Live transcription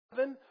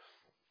11.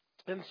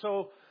 And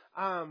so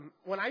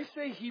when I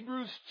say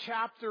Hebrews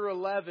chapter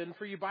 11,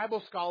 for you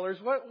Bible scholars,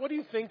 what do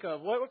you think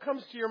of? What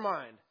comes to your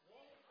mind?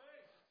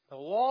 The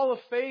wall of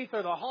faith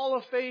or the hall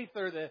of faith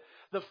or the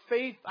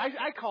faith,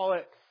 I call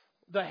it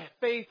the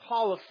faith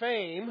hall of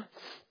fame.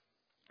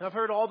 I've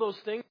heard all those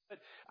things, but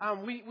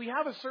we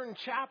have a certain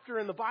chapter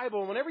in the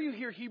Bible. And whenever you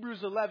hear Hebrews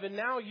 11,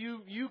 now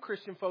you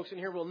Christian folks in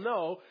here will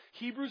know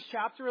Hebrews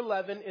chapter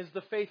 11 is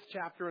the faith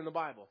chapter in the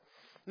Bible.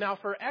 Now,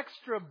 for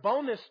extra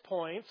bonus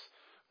points,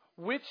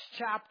 which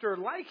chapter,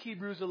 like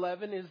Hebrews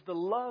 11, is the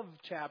love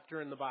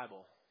chapter in the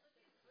Bible?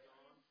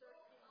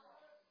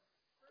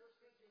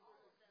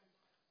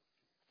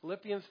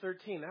 Philippians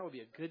 13. That would be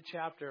a good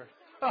chapter.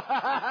 1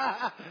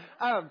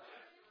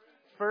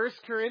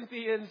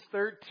 Corinthians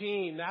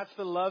 13. That's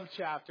the love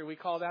chapter. We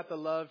call that the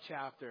love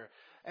chapter.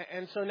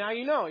 And so now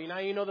you know. Now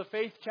you know the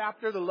faith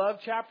chapter, the love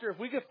chapter. If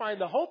we could find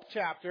the hope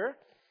chapter,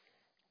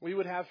 we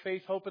would have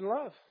faith, hope, and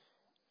love.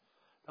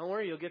 Don't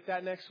worry, you'll get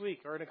that next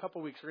week or in a couple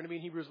weeks. We're going to be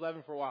in Hebrews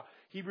 11 for a while.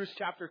 Hebrews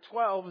chapter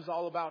 12 is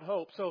all about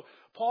hope. So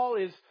Paul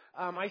is,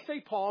 I say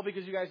Paul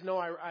because you guys know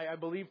I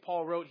believe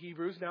Paul wrote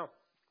Hebrews. Now,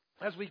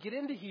 as we get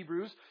into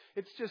Hebrews,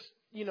 it's just,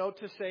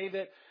 to say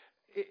that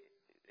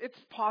it's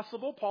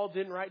possible Paul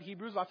didn't write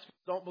Hebrews. Lots of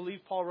people don't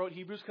believe Paul wrote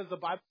Hebrews because the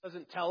Bible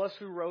doesn't tell us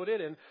who wrote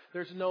it. And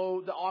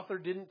the author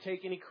didn't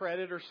take any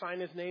credit or sign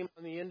his name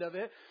on the end of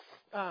it.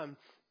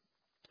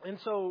 And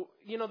so,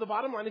 the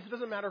bottom line is it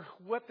doesn't matter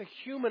what the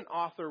human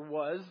author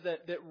was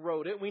that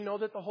wrote it. We know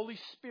that the Holy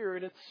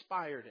Spirit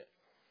inspired it.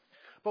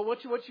 But what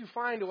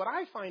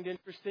I find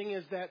interesting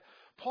is that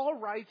Paul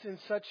writes in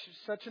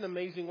such an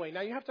amazing way.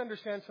 Now, you have to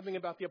understand something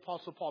about the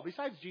Apostle Paul.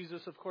 Besides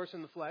Jesus, of course,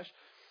 in the flesh,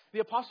 the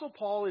Apostle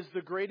Paul is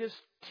the greatest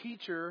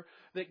teacher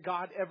that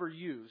God ever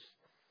used.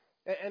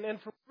 And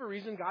for whatever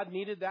reason, God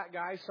needed that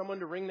guy, someone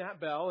to ring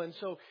that bell. And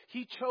so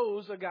he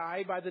chose a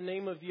guy by the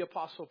name of the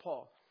Apostle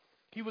Paul.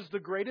 He was the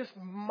greatest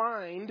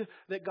mind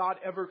that God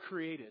ever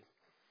created.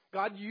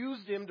 God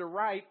used him to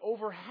write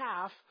over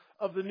half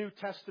of the New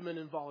Testament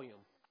in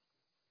volume.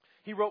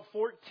 He wrote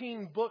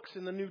 14 books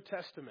in the New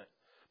Testament.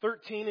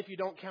 13 if you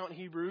don't count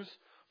Hebrews.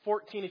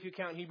 14 if you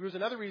count Hebrews.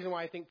 Another reason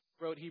why I think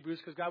he wrote Hebrews,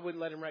 because God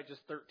wouldn't let him write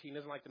just 13. He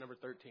doesn't like the number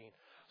 13.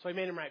 So he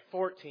made him write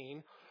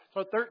 14.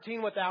 So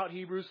 13 without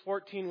Hebrews,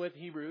 14 with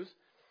Hebrews.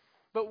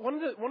 But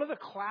one of the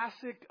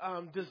classic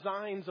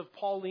designs of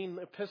Pauline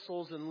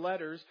epistles and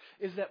letters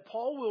is that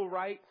Paul will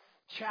write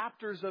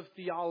chapters of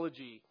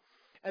theology.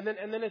 And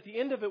then at the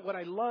end of it, what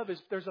I love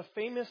is there's a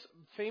famous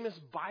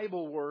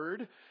Bible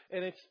word,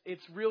 and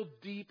it's real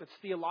deep, it's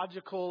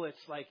theological,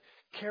 it's like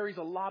carries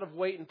a lot of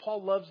weight, and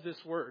Paul loves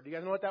this word. You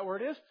guys know what that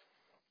word is?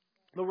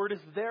 The word is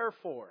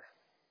therefore.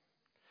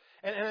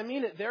 And I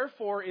mean it,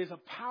 therefore is a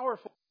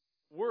powerful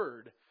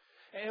word.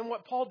 And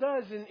what Paul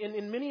does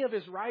in many of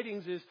his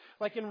writings is,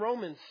 like in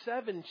Romans,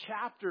 7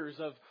 chapters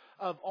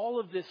of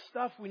all of this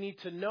stuff we need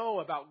to know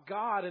about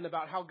God and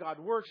about how God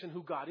works and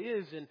who God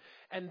is.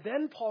 And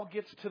then Paul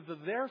gets to the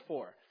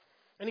therefore.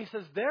 And he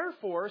says,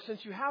 therefore,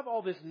 since you have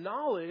all this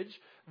knowledge,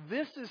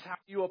 this is how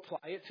you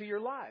apply it to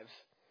your lives.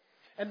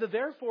 And the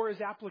therefore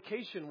is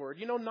application word.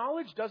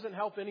 Knowledge doesn't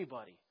help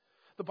anybody.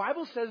 The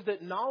Bible says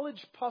that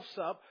knowledge puffs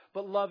up,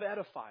 but love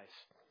edifies.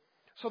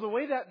 So the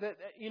way that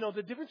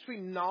the difference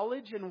between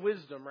knowledge and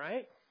wisdom,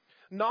 right?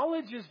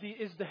 Knowledge is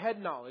the head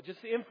knowledge.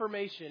 It's the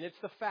information. It's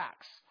the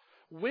facts.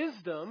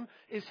 Wisdom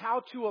is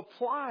how to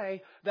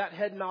apply that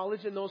head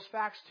knowledge and those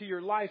facts to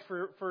your life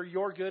for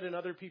your good and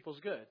other people's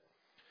good.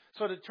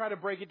 So to try to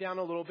break it down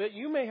a little bit,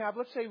 you may have,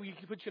 let's say we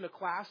put you in a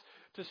class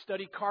to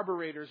study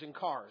carburetors in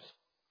cars.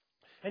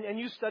 And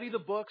you study the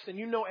books and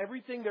you know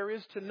everything there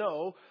is to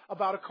know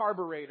about a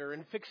carburetor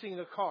and fixing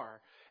a car.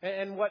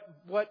 And what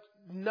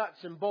nuts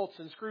and bolts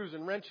and screws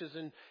and wrenches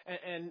and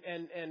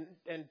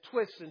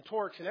twists and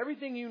torques and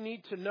everything you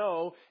need to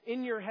know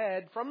in your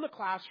head from the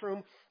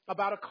classroom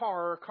about a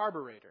car or a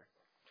carburetor.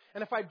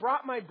 And if I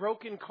brought my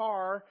broken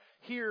car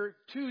here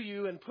to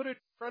you and put it in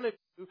front of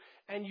you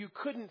and you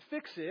couldn't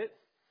fix it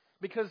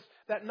because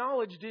that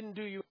knowledge didn't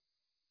do you.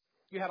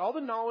 You had all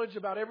the knowledge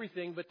about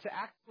everything, but to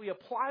actually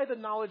apply the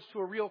knowledge to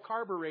a real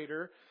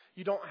carburetor,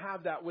 you don't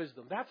have that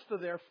wisdom. That's the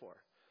therefore.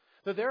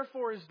 The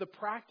therefore is the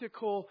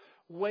practical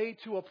way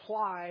to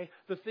apply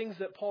the things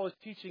that Paul is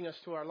teaching us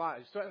to our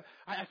lives. So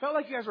I felt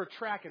like you guys were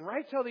tracking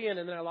right till the end,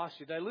 and then I lost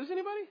you. Did I lose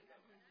anybody?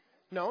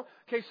 No?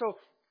 Okay, so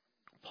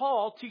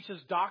Paul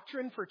teaches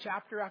doctrine for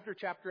chapter after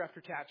chapter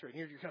after chapter. And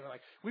you're kind of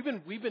like,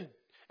 we've been,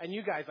 and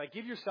you guys, like,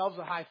 give yourselves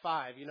a high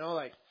five,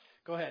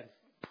 go ahead.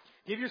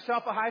 Give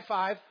yourself a high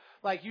five.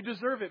 Like, you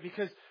deserve it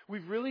because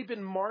we've really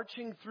been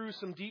marching through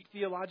some deep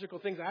theological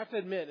things. I have to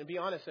admit and be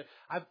honest,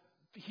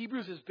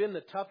 Hebrews has been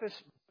the toughest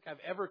book I've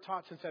ever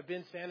taught since I've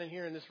been standing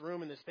here in this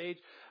room, in this stage.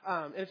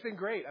 And it's been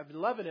great. I've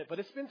been loving it, but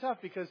it's been tough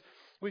because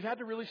we've had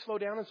to really slow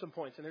down on some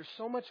points. And there's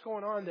so much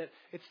going on that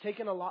it's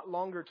taken a lot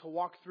longer to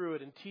walk through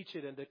it and teach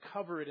it and to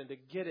cover it and to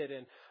get it.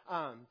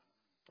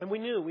 And we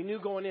knew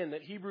going in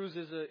that Hebrews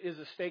is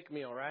a steak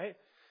meal, right?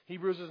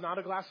 Hebrews is not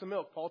a glass of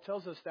milk. Paul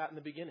tells us that in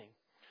the beginning.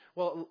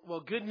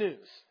 Well, good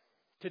news.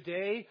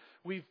 Today,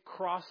 we've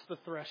crossed the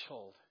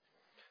threshold.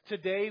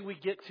 Today we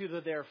get to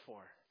the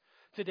therefore.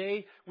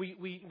 Today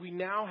we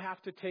now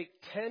have to take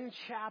 10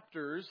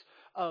 chapters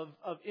of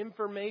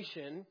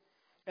information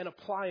and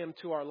apply them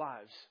to our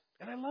lives.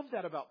 And I love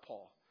that about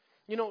Paul.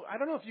 You know, I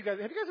don't know if have you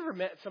guys ever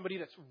met somebody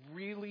that's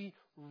really,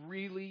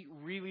 really,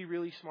 really,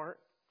 really smart?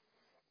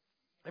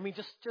 I mean,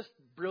 just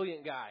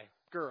brilliant guy,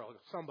 girl,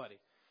 somebody.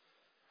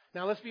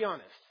 Now, let's be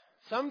honest.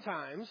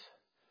 Sometimes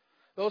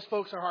those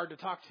folks are hard to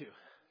talk to.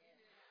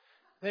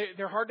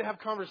 They're hard to have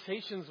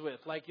conversations with.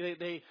 Like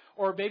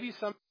or maybe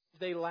some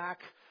they lack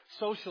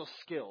social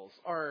skills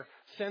or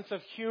sense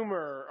of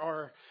humor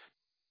or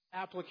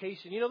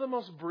application. You know, the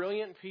most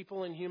brilliant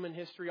people in human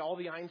history, all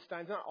the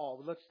Einsteins, not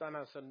all, let's not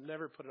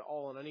never put it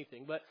all on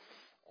anything, but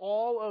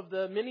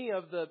many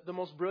of the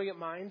most brilliant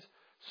minds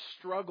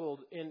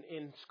struggled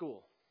in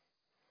school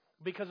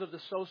because of the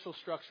social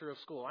structure of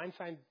school.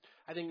 Einstein,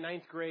 I think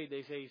 9th grade,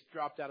 they say he's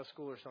dropped out of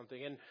school or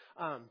something. And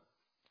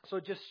so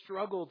just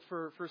struggled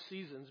for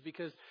seasons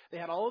because they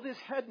had all of this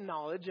head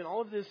knowledge and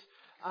all of this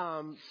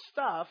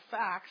stuff,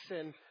 facts,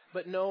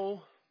 but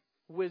no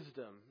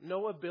wisdom,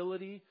 no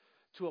ability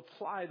to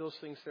apply those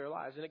things to their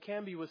lives. And it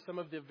can be with some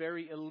of the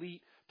very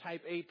elite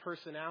type A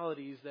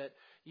personalities that,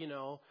 you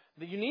know,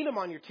 that you need them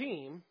on your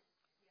team,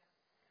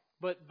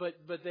 but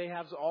they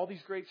have all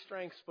these great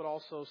strengths, but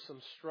also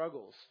some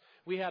struggles.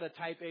 We had a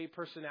type A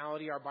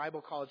personality, our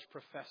Bible college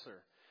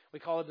professor. We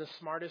call him the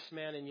smartest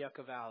man in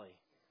Yucca Valley.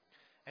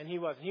 And he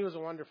was a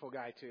wonderful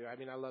guy too. I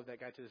mean, I love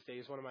that guy to this day.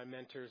 He's one of my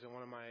mentors and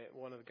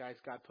one of the guys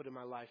God put in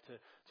my life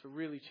to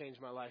really change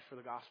my life for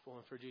the gospel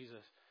and for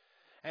Jesus.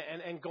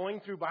 And going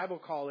through Bible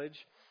college,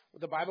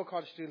 the Bible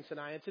college students and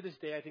to this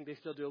day, I think they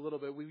still do a little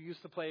bit. We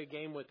used to play a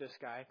game with this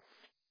guy.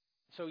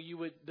 So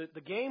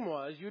the game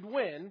was you'd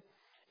win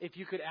if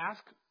you could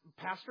ask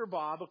Pastor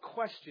Bob a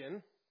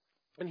question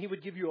and he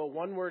would give you a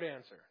one-word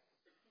answer.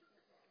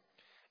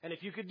 And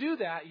if you could do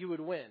that, you would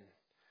win.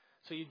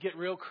 So you'd get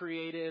real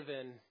creative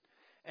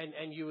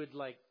and you would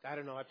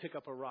I'd pick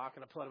up a rock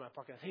and I'd pull it out of my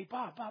pocket and say, hey,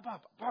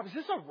 Bob, is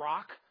this a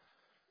rock?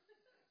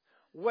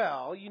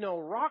 Well, you know,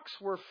 rocks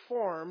were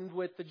formed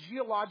with the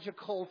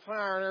geological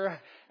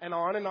and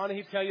on.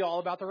 He'd tell you all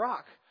about the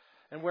rock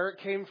and where it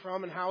came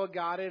from and how it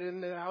got it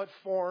and how it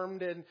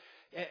formed. And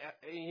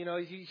you know,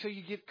 so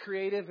you get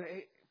creative.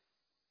 Hey,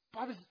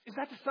 Bob, is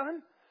that the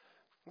sun?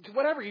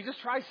 Whatever. You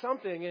just try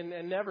something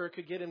and never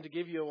could get him to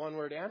give you a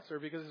one-word answer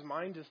because his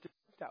mind just didn't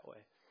think that way.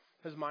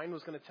 His mind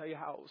was going to tell you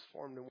how it was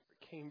formed and where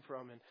it came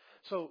from. And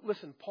so,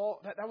 listen,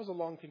 Paul, that was a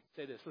long thing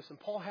to say this. Listen,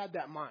 Paul had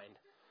that mind.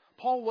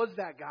 Paul was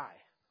that guy.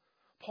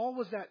 Paul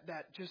was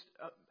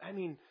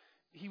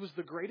he was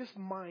the greatest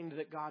mind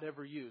that God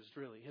ever used,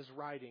 really. His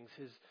writings,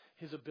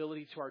 his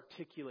ability to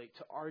articulate,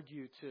 to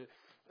argue,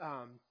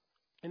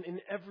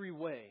 in every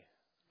way,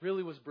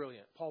 really was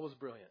brilliant. Paul was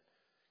brilliant.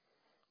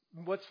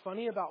 What's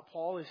funny about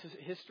Paul is his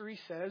history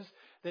says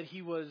that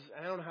he was,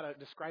 I don't know how to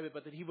describe it,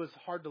 but that he was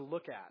hard to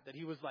look at. That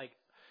he was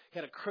he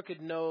had a crooked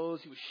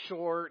nose, he was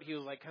short, he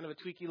was kind of a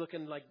tweaky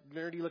looking,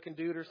 nerdy looking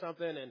dude or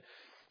something, and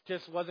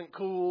just wasn't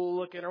cool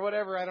looking or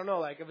whatever, I don't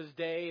know, of his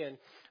day, and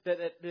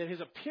that his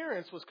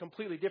appearance was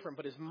completely different,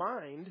 but his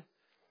mind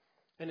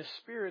and his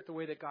spirit, the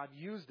way that God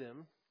used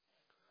him,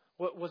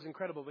 was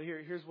incredible. But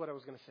here's what I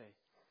was going to say.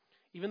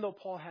 Even though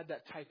Paul had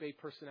that type A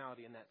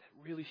personality and that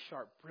really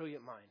sharp,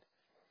 brilliant mind,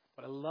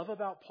 what I love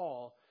about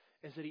Paul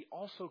is that he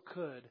also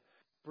could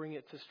bring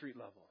it to street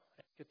level.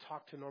 He could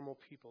talk to normal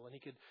people, and he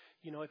could,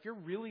 you know, if you're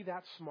really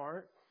that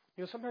smart,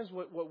 you know, sometimes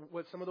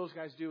what some of those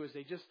guys do is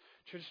they just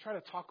try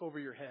to talk over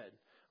your head.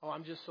 Oh,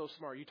 I'm just so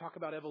smart. You talk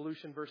about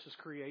evolution versus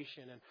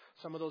creation, and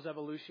some of those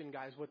evolution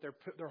guys, what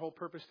their whole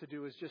purpose to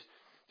do is just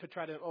to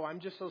try to, I'm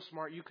just so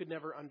smart, you could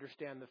never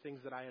understand the things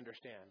that I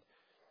understand.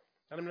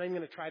 And I'm not even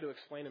going to try to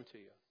explain them to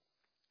you.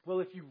 Well,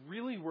 if you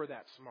really were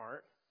that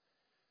smart,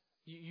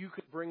 you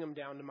could bring them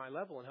down to my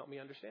level and help me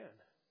understand.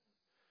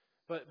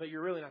 But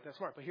you're really not that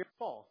smart. But here's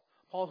Paul.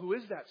 Paul, who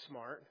is that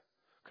smart,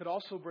 could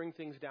also bring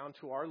things down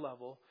to our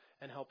level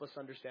and help us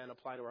understand,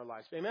 apply to our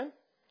lives. Amen?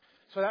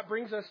 So that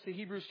brings us to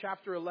Hebrews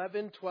chapter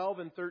 11, 12,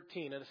 and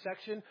 13, in a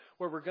section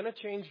where we're going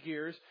to change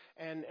gears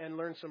and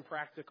learn some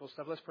practical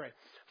stuff. Let's pray.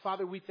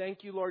 Father, we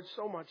thank you, Lord,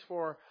 so much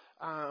for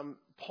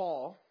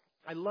Paul.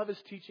 I love his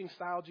teaching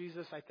style,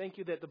 Jesus. I thank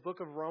you that the book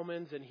of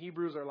Romans and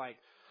Hebrews are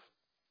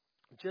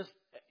just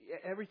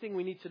everything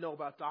we need to know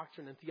about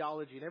doctrine and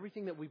theology and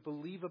everything that we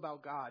believe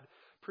about God,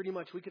 pretty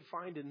much we could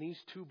find in these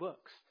two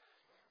books.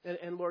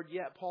 And Lord,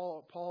 yet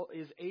Paul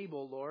is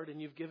able, Lord,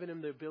 and you've given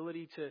him the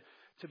ability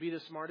to be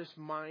the smartest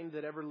mind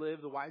that ever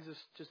lived, the wisest,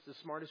 just the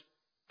smartest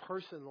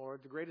person,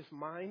 Lord, the greatest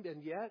mind.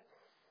 And yet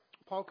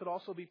Paul could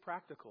also be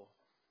practical,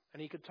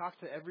 and he could talk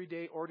to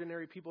everyday,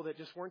 ordinary people that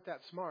just weren't that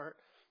smart.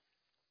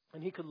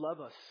 And he could love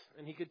us,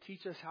 and he could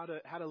teach us how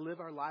to live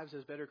our lives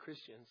as better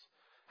Christians,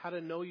 how to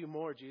know you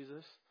more,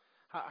 Jesus,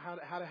 how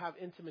to have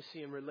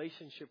intimacy and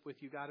relationship with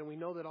you, God. And we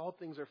know that all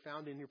things are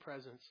found in your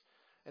presence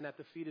and at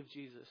the feet of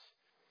Jesus.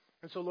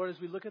 And so, Lord,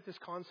 as we look at this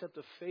concept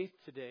of faith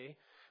today,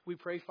 we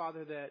pray,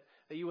 Father, that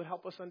you would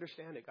help us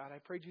understand it. God, I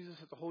pray, Jesus,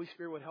 that the Holy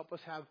Spirit would help us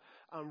have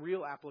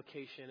real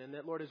application. And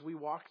that, Lord, as we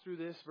walk through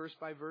this verse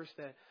by verse,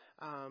 that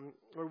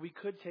Lord, we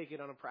could take it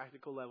on a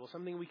practical level,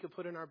 something we could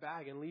put in our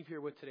bag and leave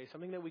here with today,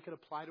 something that we could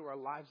apply to our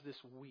lives this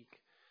week.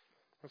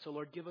 And so,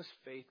 Lord, give us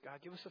faith. God,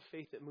 give us a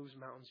faith that moves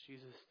mountains,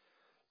 Jesus.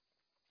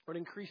 Lord,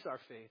 increase our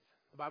faith.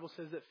 The Bible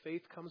says that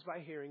faith comes by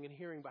hearing, and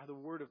hearing by the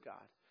Word of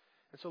God.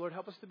 And so, Lord,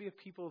 help us to be a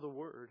people of the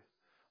Word.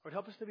 Lord,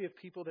 help us to be a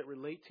people that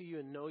relate to you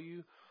and know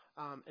you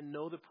and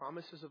know the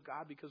promises of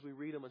God because we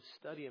read them and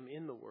study them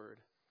in the Word.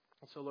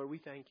 And so, Lord, we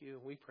thank you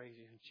and we praise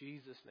you in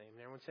Jesus' name.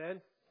 And everyone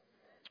said,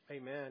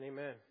 amen,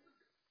 amen.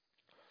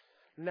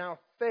 Now,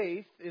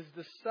 faith is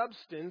the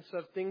substance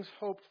of things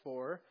hoped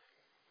for,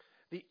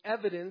 the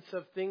evidence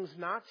of things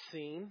not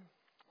seen,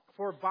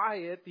 for by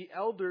it the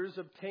elders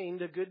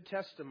obtained a good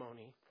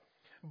testimony.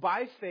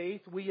 By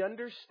faith we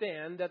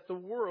understand that the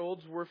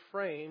worlds were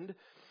framed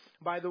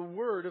by the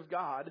word of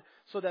God,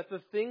 so that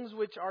the things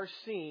which are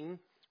seen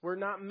were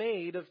not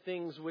made of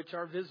things which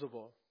are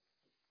visible.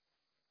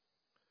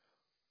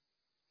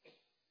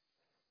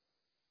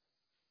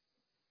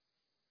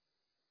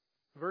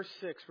 Verse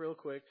 6, real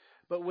quick.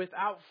 But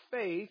without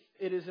faith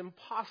it is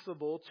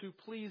impossible to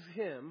please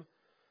Him,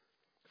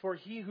 for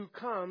he who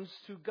comes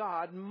to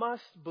God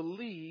must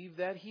believe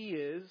that He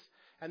is,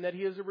 and that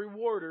He is a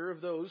rewarder of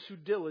those who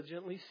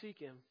diligently seek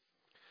Him.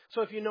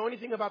 So if you know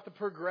anything about the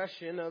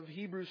progression of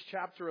Hebrews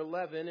chapter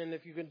 11, and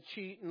if you can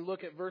cheat and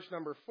look at verse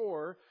number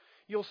 4,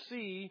 you'll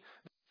see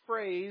the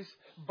phrase,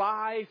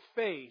 by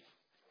faith.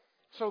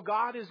 So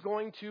God is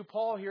going to,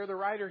 Paul here, the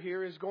writer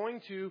here, is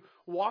going to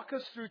walk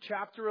us through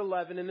chapter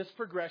 11 in this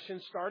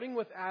progression, starting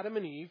with Adam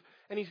and Eve,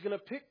 and he's going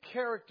to pick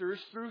characters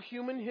through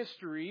human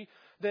history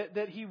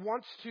that he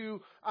wants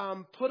to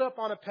put up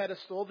on a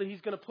pedestal, that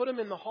he's going to put them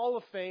in the Hall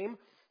of Fame,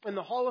 in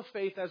the Hall of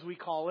Faith as we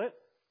call it.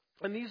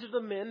 And these are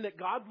the men that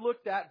God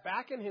looked at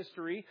back in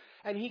history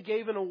and He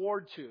gave an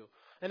award to.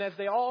 And as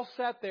they all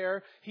sat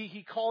there,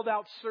 he called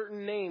out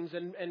certain names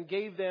and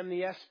gave them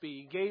the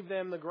ESPY, gave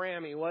them the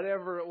Grammy,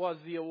 whatever it was,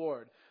 the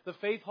award. The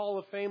Faith Hall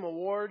of Fame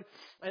award.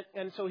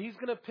 And so he's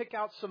going to pick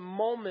out some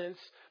moments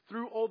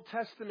through Old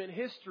Testament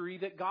history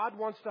that God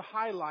wants to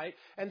highlight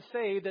and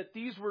say that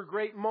these were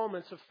great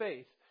moments of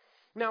faith.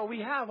 Now, we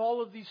have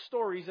all of these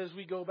stories as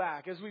we go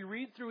back. As we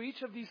read through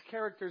each of these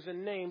characters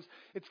and names,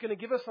 it's going to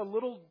give us a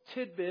little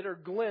tidbit or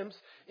glimpse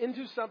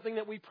into something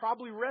that we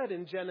probably read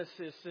in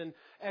Genesis and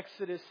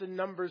Exodus and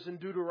Numbers and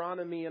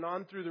Deuteronomy and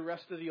on through the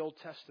rest of the Old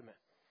Testament.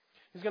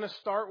 He's going to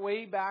start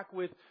way back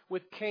with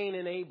Cain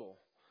and Abel.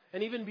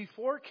 And even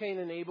before Cain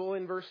and Abel,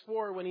 in verse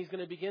 4, when he's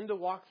going to begin to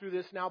walk through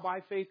this, now by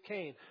faith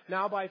Cain,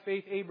 now by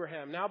faith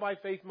Abraham, now by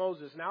faith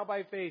Moses, now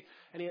by faith,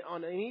 and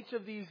in each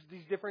of these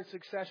different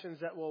successions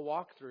that we'll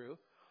walk through.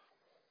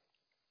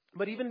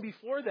 But even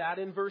before that,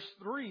 in verse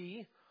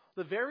 3,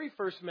 the very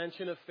first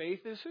mention of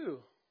faith is who?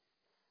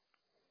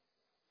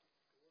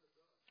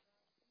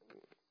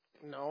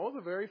 No, the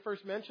very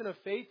first mention of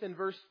faith in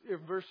verse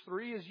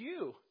 3 is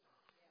you,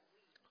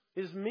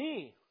 is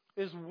me,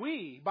 is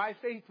we. By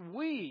faith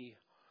we.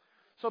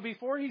 So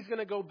before he's going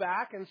to go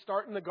back and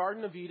start in the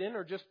Garden of Eden,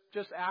 or just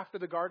after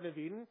the Garden of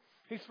Eden,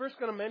 he's first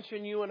going to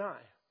mention you and I.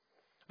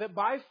 That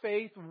by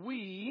faith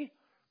we,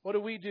 what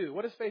do?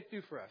 What does faith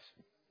do for us?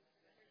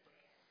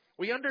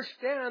 We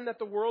understand that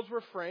the worlds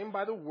were framed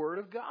by the Word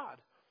of God.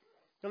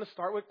 I'm going to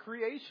start with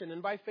creation.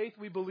 And by faith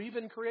we believe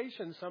in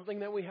creation, something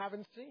that we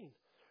haven't seen.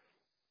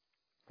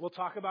 We'll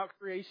talk about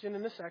creation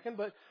in a second,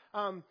 but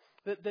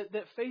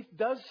that faith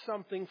does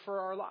something for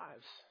our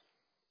lives.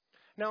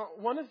 Now,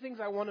 one of the things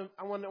I want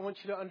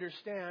you to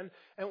understand,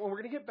 and we're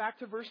going to get back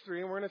to verse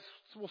 3, and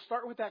we'll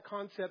start with that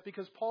concept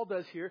because Paul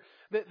does here,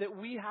 that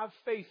we have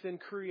faith in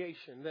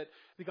creation. That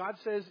God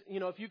says,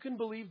 if you can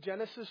believe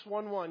Genesis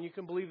 1:1, you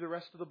can believe the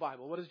rest of the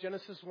Bible. What does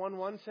Genesis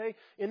 1:1 say?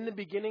 In the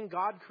beginning,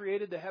 God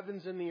created the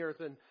heavens and the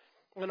earth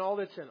and all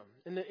that's in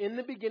them. In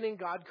the beginning,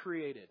 God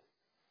created.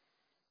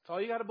 That's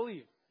all you got to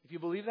believe. If you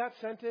believe that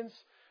sentence,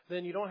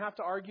 then you don't have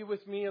to argue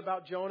with me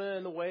about Jonah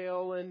and the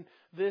whale and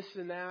this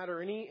and that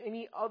or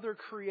any other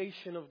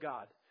creation of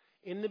God.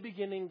 In the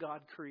beginning,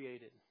 God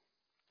created.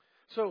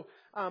 So,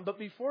 but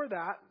before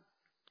that,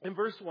 in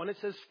verse 1, it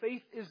says,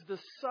 faith is the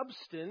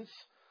substance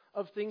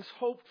of things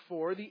hoped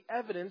for, the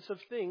evidence of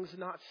things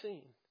not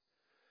seen.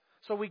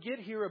 So we get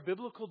here a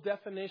biblical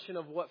definition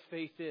of what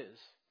faith is.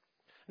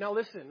 Now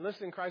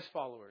listen, Christ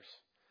followers.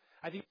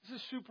 I think this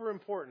is super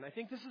important. I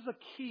think this is a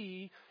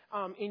key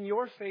in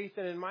your faith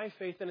and in my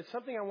faith, and it's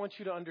something I want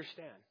you to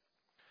understand.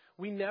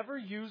 We never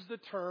use the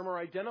term or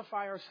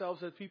identify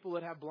ourselves as people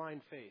that have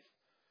blind faith.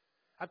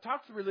 I've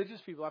talked to religious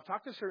people. I've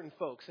talked to certain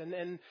folks,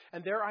 and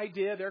their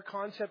idea, their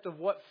concept of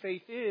what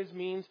faith is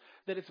means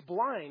that it's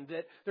blind,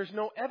 that there's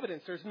no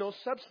evidence, there's no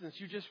substance.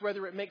 You just,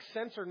 whether it makes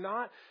sense or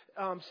not,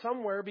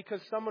 somewhere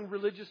because some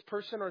religious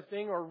person or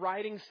thing or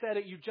writing said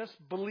it, you just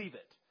believe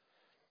it.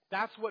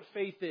 That's what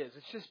faith is.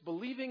 It's just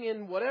believing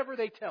in whatever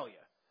they tell you.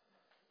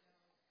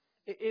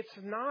 It's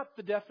not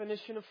the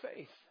definition of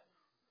faith.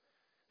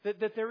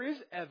 That there is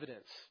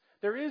evidence.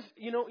 There is,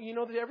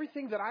 that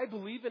everything that I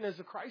believe in as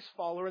a Christ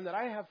follower and that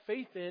I have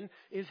faith in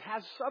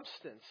has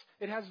substance.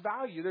 It has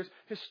value. There's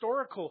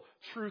historical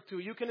truth to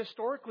it. You can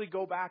historically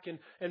go back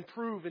and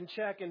prove and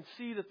check and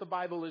see that the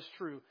Bible is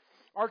true.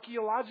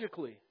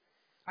 Archaeologically,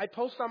 I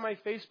post on my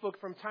Facebook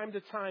from time to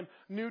time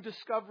new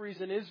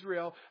discoveries in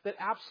Israel that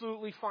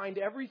absolutely find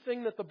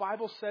everything that the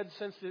Bible said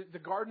since the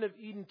Garden of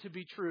Eden to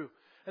be true.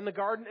 And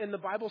the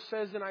Bible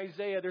says in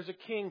Isaiah, there's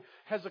a king,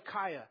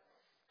 Hezekiah.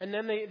 And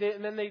then they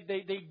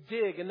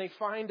dig and they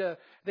find a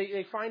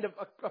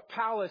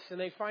palace and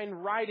they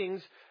find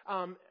writings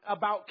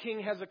about King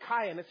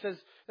Hezekiah. And it says,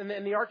 and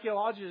the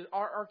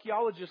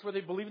archaeologists, whether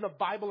they believe in the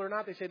Bible or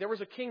not, they say there was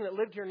a king that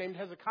lived here named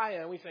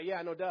Hezekiah. And we say,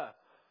 yeah, no duh.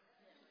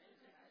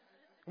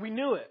 We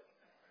knew it.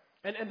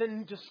 And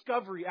then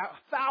discovery,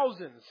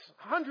 thousands,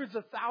 hundreds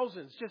of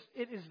thousands, just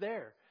it is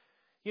there.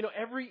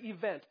 Every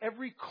event,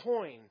 every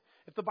coin.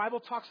 If the Bible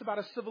talks about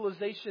a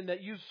civilization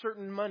that used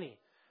certain money,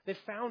 they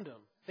found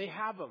them. They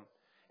have them.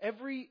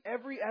 Every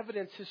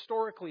evidence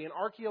historically and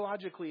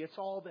archaeologically, it's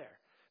all there.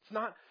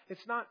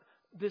 It's not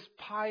this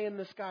pie in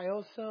the sky.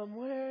 Oh,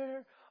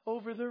 somewhere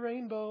over the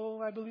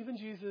rainbow, I believe in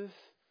Jesus.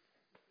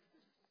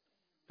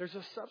 There's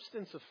a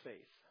substance of faith.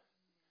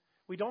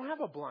 We don't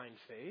have a blind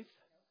faith.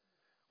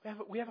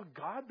 We have a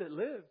God that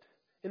lived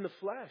in the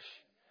flesh.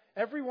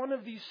 Every one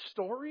of these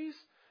stories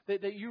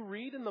that you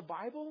read in the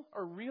Bible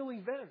are real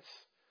events.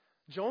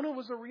 Jonah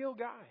was a real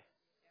guy.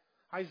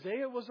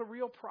 Isaiah was a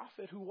real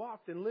prophet who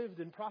walked and lived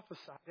and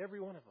prophesied, every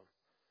one of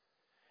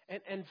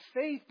them. And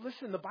faith,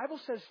 listen, the Bible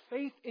says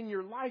faith in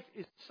your life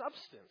is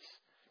substance.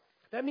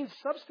 That means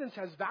substance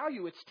has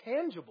value. It's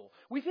tangible.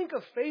 We think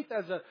of faith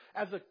as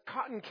a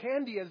cotton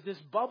candy, as this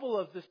bubble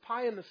of this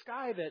pie in the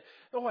sky that,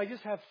 oh, I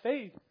just have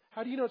faith.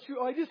 How do you know it's true?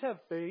 Oh, I just have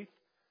faith.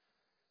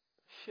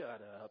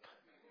 Shut up.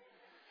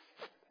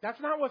 That's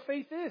not what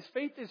faith is.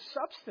 Faith is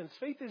substance.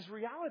 Faith is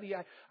reality.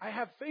 I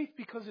have faith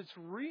because it's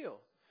real.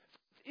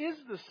 Is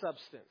the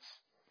substance.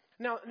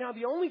 Now,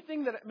 the only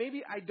thing that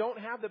maybe I don't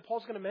have that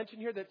Paul's going to mention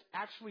here that's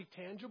actually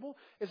tangible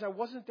is I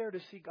wasn't there to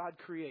see God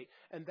create.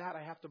 And that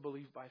I have to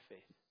believe by faith.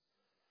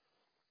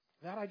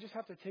 That I just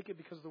have to take it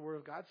because the Word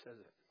of God says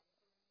it.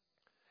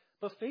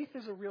 But faith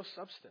is a real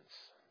substance.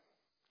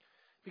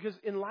 Because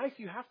in life,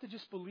 you have to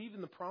just believe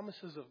in the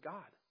promises of God.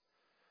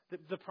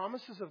 The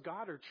promises of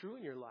God are true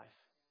in your life.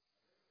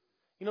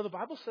 The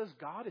Bible says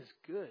God is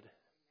good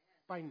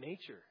by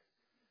nature.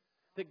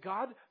 That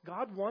God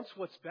wants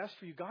what's best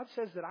for you. God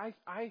says that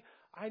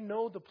I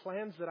know the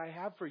plans that I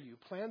have for you.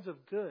 Plans of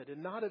good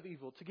and not of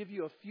evil. To give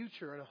you a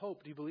future and a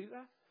hope. Do you believe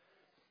that?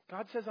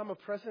 God says I'm a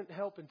present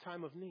help in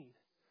time of need.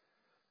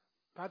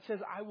 God says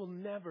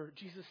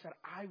Jesus said,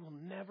 I will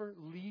never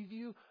leave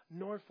you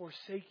nor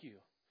forsake you.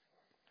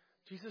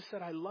 Jesus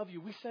said, I love you.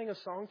 We sang a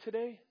song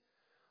today.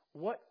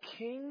 What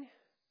king?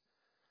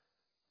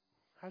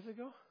 How's it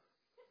go?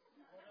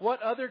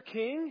 What other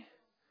king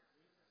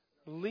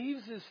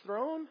leaves his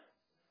throne?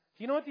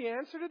 Do you know what the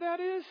answer to that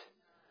is?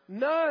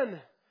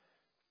 None.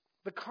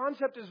 The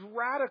concept is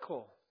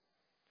radical.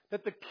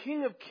 That the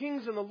King of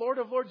Kings and the Lord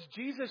of Lords,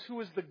 Jesus,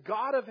 who is the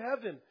God of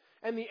heaven,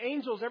 and the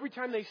angels, every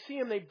time they see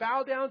Him, they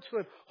bow down to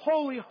Him.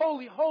 Holy,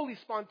 holy, holy,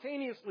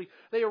 spontaneously.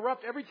 They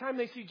erupt every time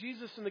they see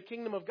Jesus in the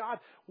kingdom of God.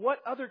 What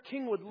other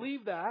king would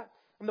leave that?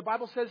 And the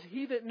Bible says,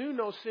 He that knew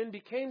no sin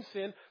became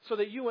sin, so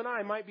that you and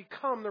I might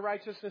become the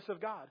righteousness of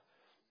God.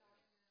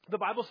 The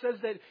Bible says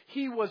that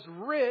He was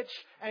rich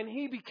and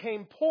He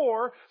became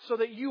poor so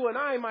that you and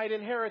I might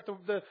inherit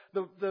the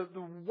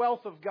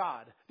wealth of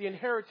God, the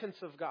inheritance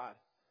of God.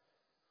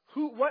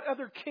 What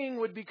other king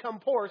would become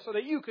poor so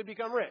that you could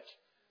become rich?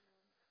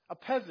 A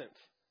peasant,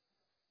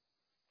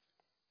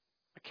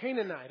 a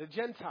Canaanite, a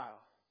Gentile.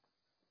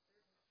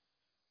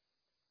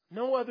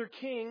 No other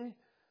king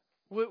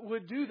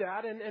would do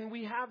that, and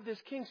we have this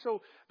king.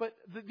 But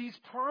these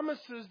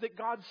promises that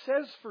God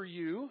says for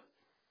you,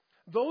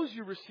 those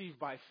you receive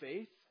by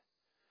faith,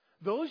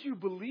 those you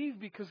believe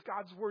because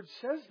God's Word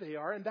says they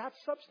are, and that's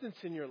substance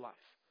in your life.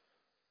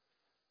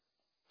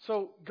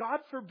 So God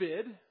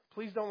forbid,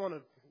 please don't want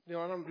to,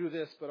 I don't do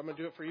this, but I'm going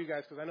to do it for you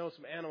guys because I know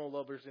some animal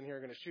lovers in here are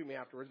going to shoot me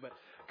afterwards. But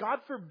God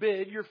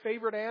forbid your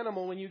favorite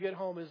animal when you get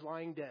home is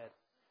lying dead.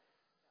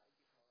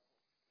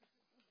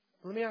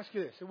 Let me ask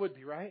you this. It would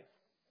be, right?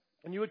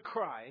 And you would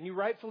cry, and you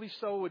rightfully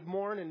so would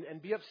mourn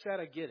and be upset.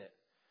 I get it.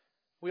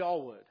 We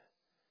all would.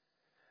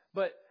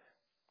 But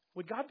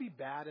would God be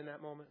bad in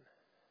that moment?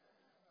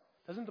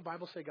 Doesn't the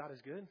Bible say God is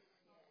good?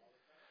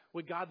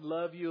 Would God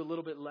love you a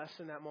little bit less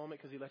in that moment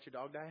because He let your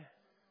dog die?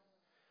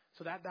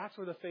 So that's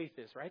where the faith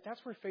is, right?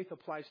 That's where faith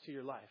applies to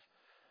your life.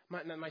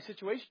 My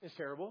situation is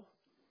terrible,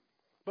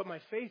 but my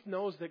faith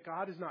knows that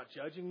God is not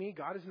judging me.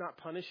 God is not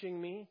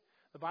punishing me.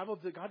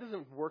 God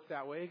doesn't work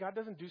that way. God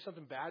doesn't do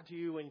something bad to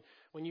you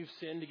when you've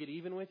sinned to get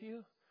even with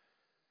you.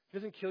 He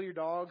doesn't kill your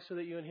dog so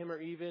that you and him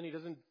are even. He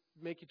doesn't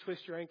make you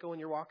twist your ankle when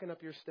you're walking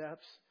up your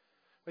steps.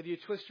 Whether you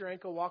twist your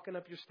ankle walking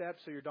up your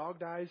steps or your dog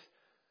dies,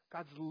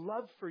 God's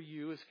love for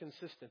you is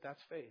consistent. That's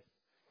faith.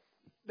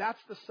 That's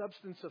the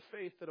substance of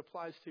faith that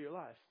applies to your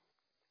life.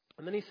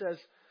 And then he says,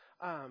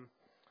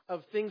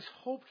 of things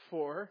hoped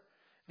for,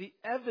 the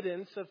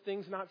evidence of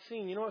things not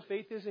seen. You know what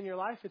faith is in your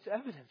life? It's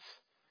evidence.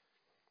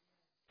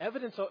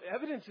 Evidence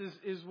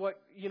is what,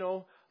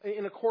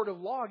 in a court of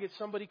law gets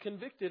somebody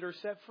convicted or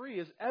set free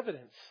is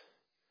evidence.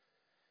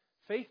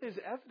 Faith is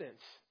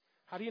evidence.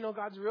 How do you know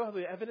God's real?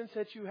 The evidence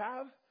that you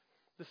have,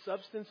 the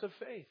substance of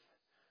faith.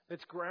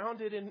 That's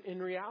grounded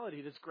in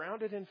reality, that's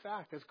grounded in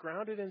fact, that's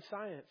grounded in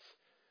science,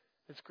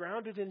 that's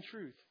grounded in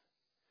truth.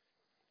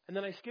 And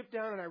then I skipped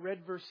down and I read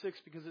verse 6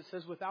 because it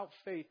says, without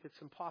faith,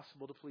 it's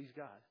impossible to please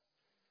God.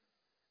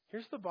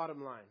 Here's the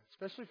bottom line,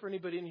 especially for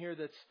anybody in here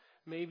that's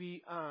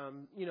maybe,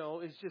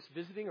 is just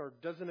visiting or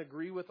doesn't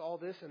agree with all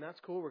this, and that's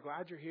cool. We're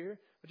glad you're here.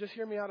 But just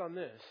hear me out on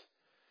this,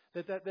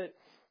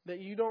 that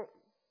you don't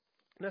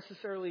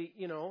necessarily,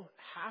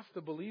 have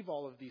to believe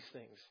all of these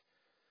things.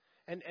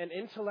 And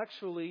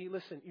intellectually,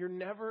 listen, you're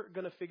never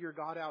going to figure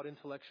God out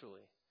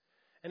intellectually.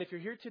 And if you're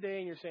here today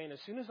and you're saying, as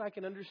soon as I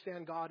can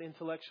understand God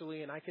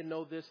intellectually and I can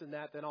know this and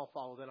that, then I'll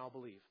follow, then I'll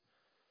believe.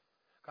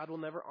 God will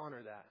never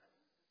honor that.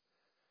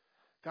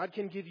 God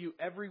can give you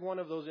every one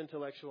of those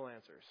intellectual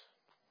answers.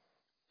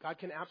 God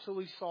can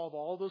absolutely solve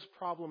all those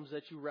problems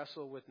that you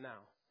wrestle with now.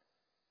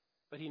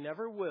 But He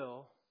never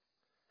will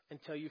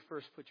until you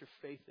first put your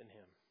faith in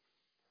Him.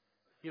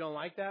 You don't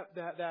like that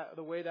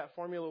the way that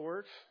formula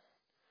works?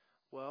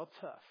 Well,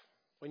 tough.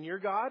 When you're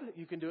God,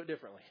 you can do it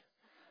differently.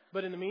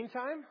 But in the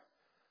meantime,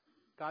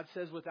 God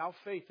says without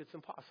faith, it's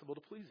impossible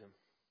to please Him.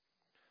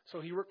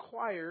 So He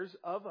requires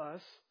of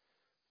us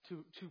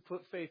to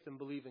put faith and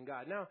believe in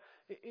God. Now,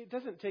 it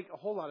doesn't take a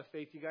whole lot of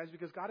faith, you guys,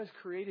 because God has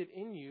created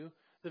in you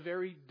the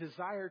very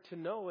desire to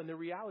know and the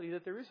reality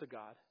that there is a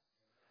God.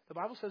 The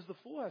Bible says the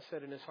fool has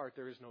said in his heart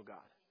there is no God.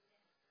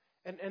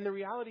 And the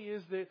reality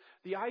is that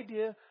the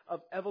idea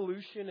of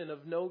evolution and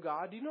of no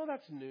God, do you know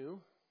that's new?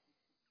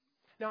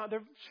 Now,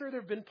 there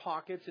have been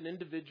pockets and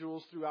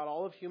individuals throughout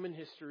all of human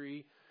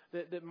history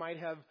that might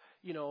have,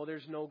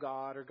 there's no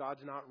God or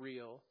God's not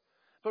real.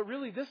 But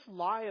really, this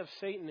lie of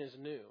Satan is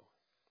new.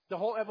 The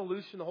whole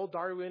evolution, the whole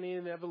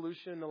Darwinian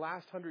evolution in the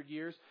last 100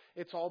 years,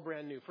 it's all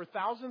brand new. For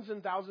thousands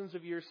and thousands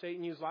of years,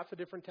 Satan used lots of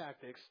different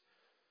tactics,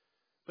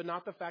 but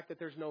not the fact that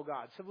there's no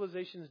God.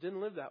 Civilizations didn't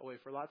live that way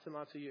for lots and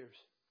lots of years.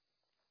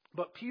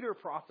 But Peter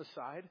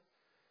prophesied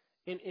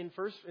in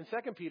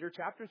 2 Peter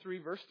chapter 3,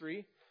 verse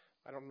 3.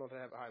 I don't know if I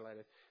have it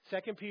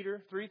highlighted. 2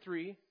 Peter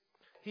 3:3.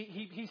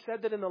 He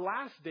said that in the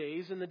last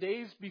days, in the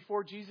days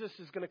before Jesus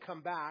is going to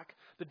come back,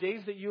 the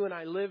days that you and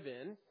I live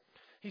in,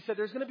 he said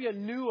there's going to be a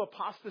new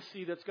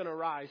apostasy that's going to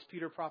rise.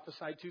 Peter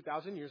prophesied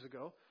 2,000 years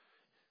ago.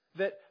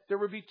 That there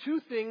would be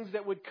two things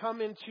that would come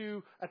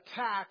into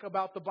attack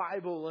about the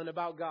Bible and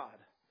about God.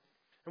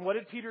 And what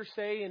did Peter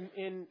say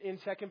in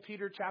 2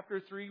 Peter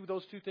chapter 3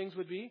 those two things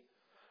would be?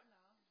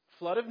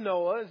 Flood of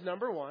Noah is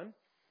number one.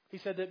 He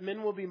said that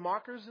men will be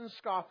mockers and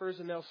scoffers,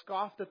 and they'll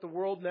scoff that the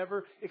world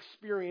never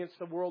experienced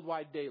the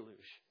worldwide deluge.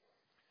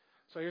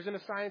 So here's a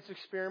science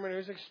experiment.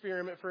 Here's an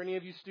experiment for any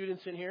of you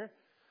students in here.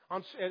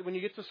 When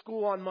you get to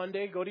school on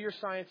Monday, go to your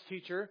science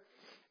teacher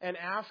and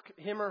ask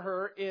him or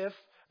her if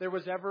there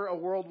was ever a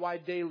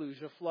worldwide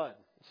deluge, a flood.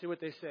 See what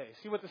they say.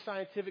 See what the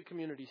scientific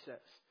community says.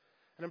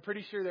 And I'm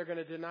pretty sure they're going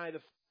to deny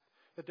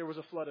that there was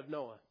a flood of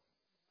Noah.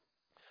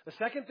 The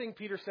second thing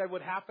Peter said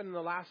would happen in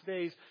the last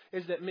days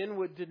is that men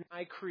would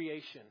deny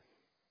creation.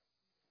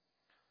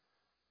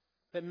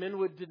 That men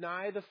would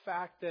deny the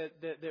fact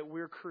that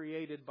we're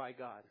created by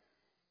God.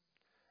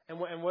 And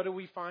what do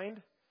we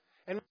find?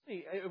 And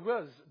really, it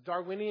was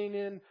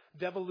Darwinian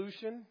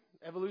devolution.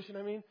 Evolution,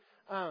 I mean.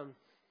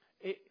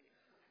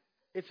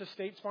 It's a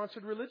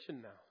state-sponsored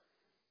religion now.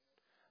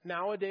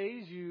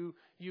 Nowadays, you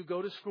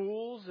go to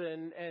schools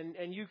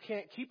and you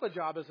can't keep a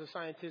job as a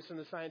scientist in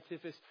the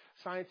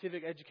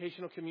scientific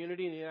educational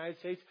community in the United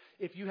States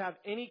if you have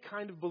any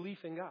kind of belief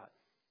in God.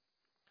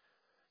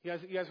 You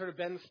guys heard of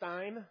Ben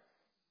Stein?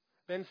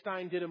 Ben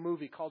Stein did a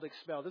movie called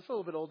Expelled. It's a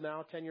little bit old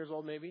now, 10 years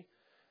old maybe.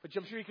 But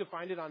I'm sure you can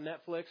find it on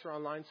Netflix or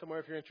online somewhere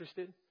if you're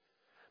interested.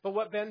 But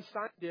what Ben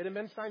Stein did, and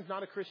Ben Stein's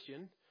not a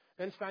Christian.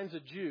 Ben Stein's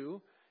a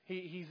Jew.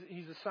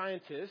 He's a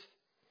scientist.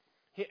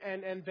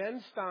 And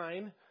Ben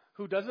Stein,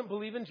 who doesn't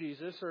believe in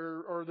Jesus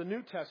or the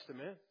New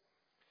Testament,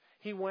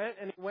 he went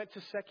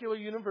to secular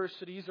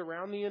universities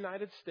around the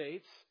United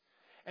States,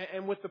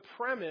 and with the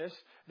premise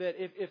that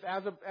if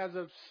as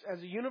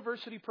a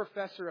university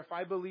professor, if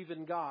I believe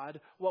in God,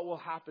 what will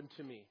happen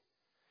to me?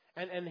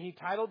 And he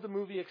titled the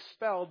movie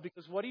Expelled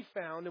because what he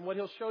found and what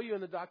he'll show you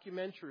in the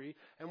documentary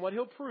and what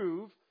he'll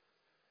prove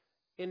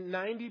in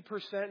 90%,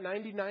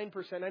 99%,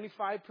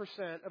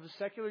 95% of the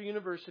secular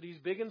universities,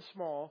 big and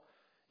small,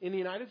 in the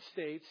United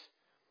States,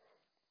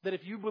 that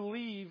if you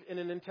believe in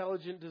an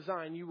intelligent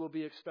design, you will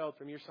be expelled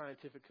from your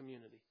scientific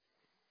community.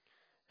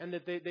 And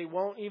that they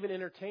won't even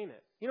entertain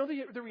it. You know,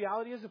 the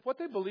reality is, if what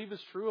they believe is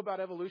true about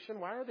evolution,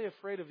 why are they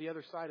afraid of the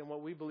other side and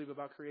what we believe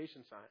about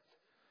creation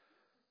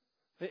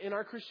science? In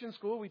our Christian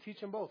school, we teach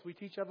them both. We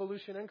teach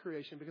evolution and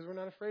creation because we're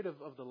not afraid of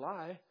the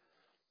lie.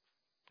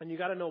 And you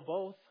got to know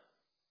both.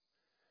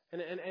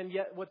 And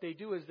yet what they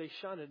do is they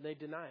shun it and they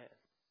deny it.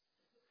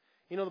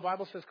 You know, the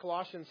Bible says,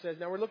 Colossians says,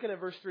 now we're looking at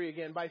verse 3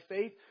 again. By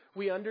faith,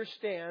 we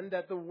understand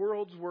that the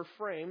worlds were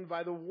framed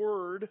by the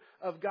word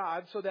of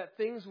God, so that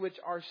things which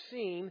are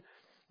seen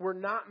were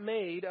not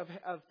made of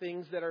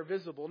things that are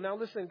visible. Now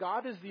listen,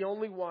 God is the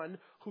only one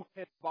who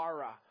can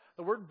bara.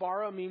 The word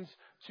bara means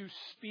to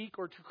speak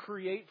or to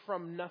create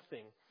from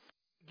nothing.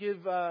 Give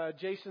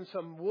Jason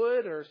some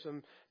wood or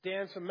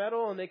Dan some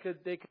metal, and they could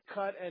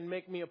cut and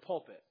make me a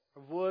pulpit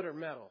of wood or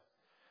metal.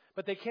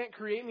 But they can't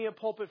create me a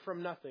pulpit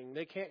from nothing.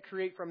 They can't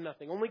create from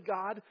nothing. Only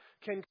God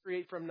can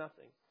create from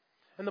nothing.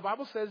 And the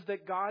Bible says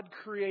that God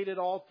created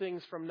all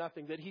things from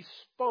nothing, that He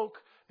spoke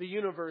the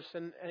universe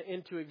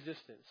into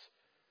existence.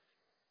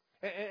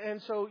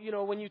 And so, you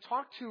know, when you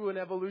talk to an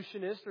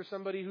evolutionist or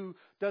somebody who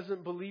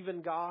doesn't believe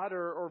in God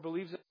or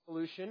believes in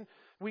evolution,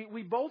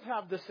 we both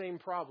have the same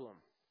problem.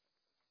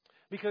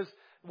 Because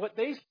what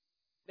they say,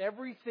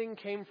 everything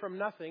came from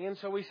nothing. And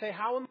so we say,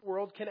 how in the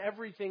world can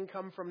everything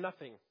come from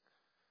nothing?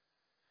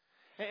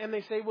 And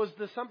they say, was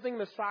something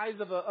the size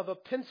of a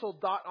pencil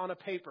dot on a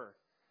paper?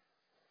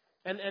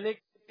 And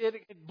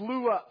it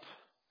blew up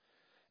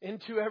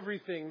into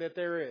everything that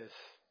there is.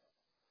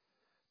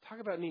 Talk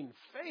about needing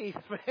faith,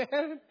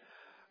 man.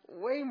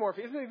 Way more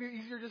faith. Isn't it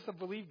easier just to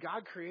believe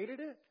God created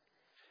it?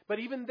 But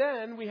even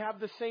then, we have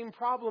the same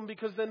problem,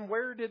 because then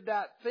where did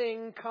that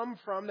thing come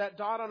from, that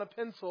dot on a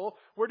pencil?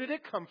 Where did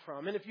it come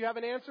from? And if you have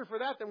an answer for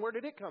that, then where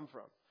did it come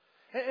from?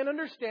 And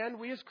understand,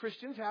 we as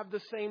Christians have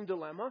the same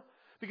dilemma,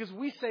 because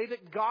we say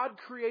that God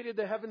created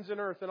the heavens and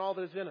earth and all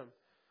that is in them.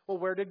 Well,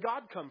 where did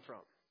God come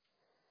from?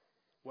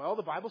 Well,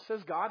 the Bible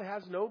says God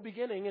has no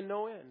beginning and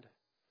no end.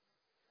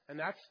 And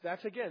that's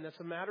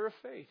a matter of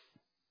faith.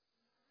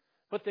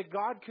 But that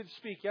God could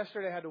speak.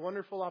 Yesterday I had a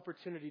wonderful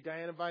opportunity.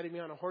 Diane invited me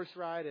on a horse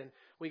ride, and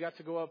we got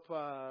to go up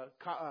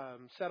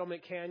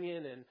Settlement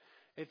Canyon, and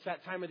it's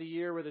that time of the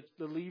year where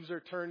the leaves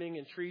are turning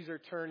and trees are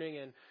turning,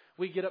 and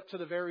we get up to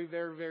the very,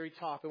 very, very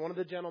top. And one of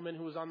the gentlemen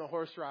who was on the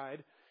horse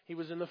ride, he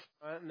was in the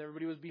front and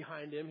everybody was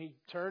behind him. He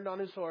turned on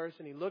his horse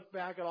and he looked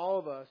back at all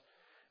of us,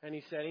 and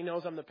he said, he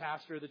knows I'm the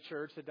pastor of the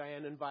church that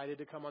Diane invited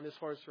to come on this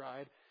horse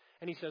ride.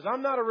 And he says,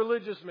 I'm not a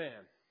religious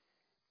man.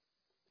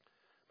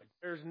 But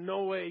there's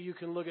no way you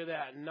can look at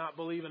that and not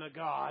believe in a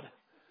God.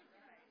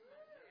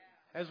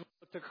 As we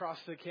looked across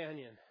the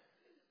canyon.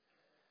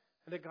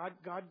 And that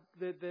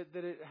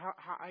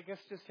I guess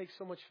just takes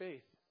so much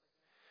faith.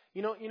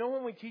 You know,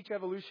 when we teach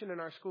evolution in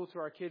our school to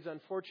our kids,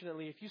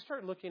 unfortunately, if you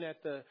start looking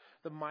at the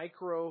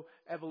micro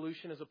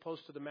evolution as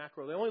opposed to the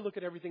macro, they only look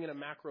at everything at a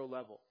macro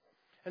level.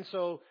 And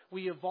so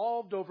we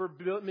evolved over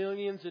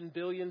millions and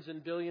billions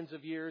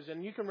of years,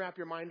 and you can wrap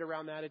your mind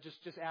around that. It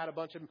just add a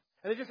bunch of, and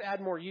they just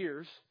add more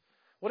years.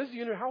 How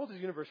old is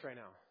the universe right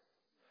now?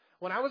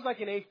 When I was like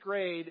in 8th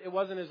grade, it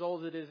wasn't as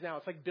old as it is now.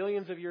 It's like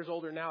billions of years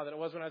older now than it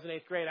was when I was in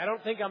 8th grade. I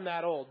don't think I'm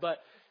that old, but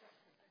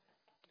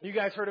you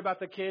guys heard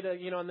about the kid,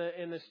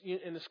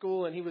 in the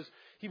school, and he was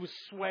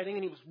sweating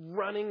and he was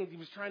running and he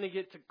was trying to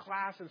get to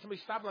class, and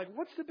somebody stopped him like,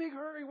 "What's the big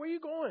hurry? Where are you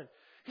going?"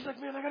 He's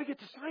like, "Man, I got to get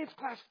to science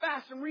class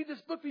fast and read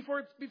this book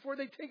before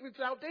they take it's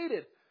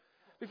outdated,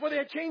 before they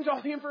change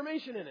all the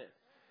information in it,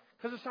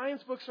 because the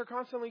science books are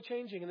constantly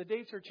changing and the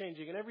dates are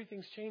changing and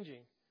everything's changing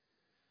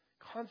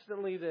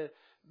constantly."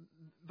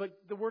 But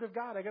the Word of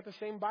God, I got the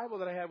same Bible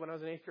that I had when I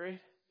was in 8th grade.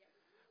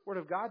 Word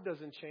of God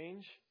doesn't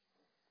change.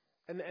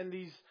 And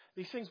these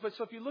things, but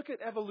so if you look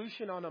at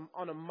evolution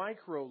on a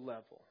micro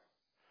level,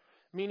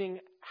 meaning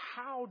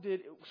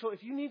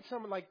if you need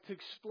someone like to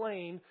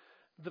explain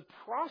the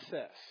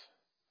process,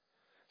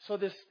 so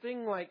this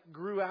thing like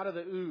grew out of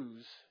the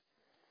ooze,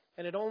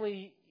 and it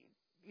only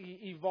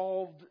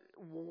evolved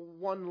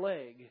one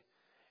leg,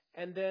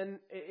 and then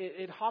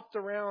it hopped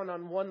around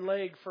on one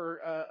leg for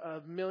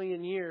a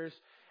million years,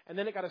 and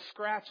then it got a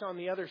scratch on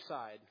the other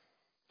side,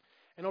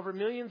 and over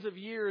millions of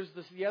years,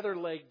 the other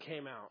leg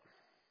came out.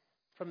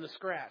 From the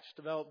scratch,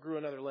 grew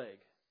another leg.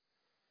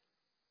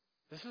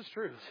 This is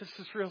true. This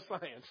is real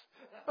science.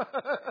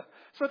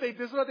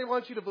 This is what they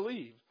want you to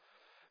believe.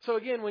 So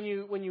again, when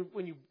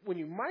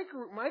you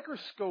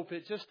microscope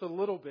it just a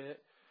little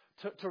bit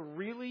to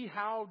really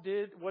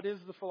what is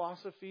the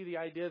philosophy, the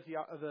idea,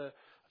 the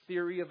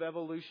theory of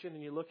evolution,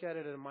 and you look at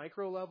it at a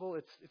micro level,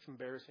 it's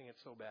embarrassing.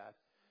 It's so bad.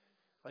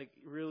 Like,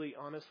 really,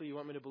 honestly, you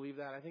want me to believe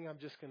that? I think I'm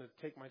just going to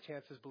take my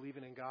chances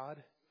believing in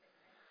God.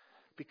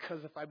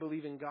 Because if I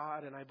believe in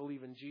God and I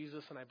believe in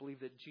Jesus and I believe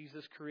that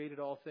Jesus created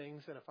all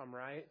things, and if I'm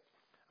right,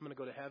 I'm going to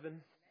go to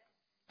heaven,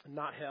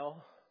 not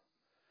hell.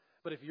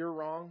 But if you're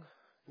wrong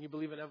and you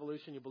believe in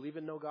evolution, you believe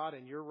in no God,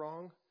 and you're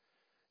wrong,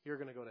 you're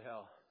going to go to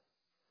hell.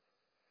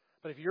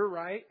 But if you're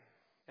right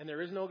and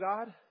there is no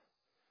God,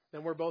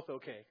 then we're both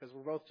okay, because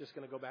we're both just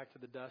going to go back to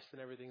the dust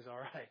and everything's all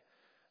right.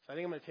 So I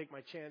think I'm going to take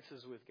my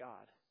chances with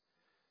God.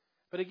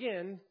 But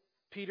again,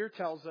 Peter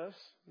tells us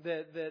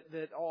that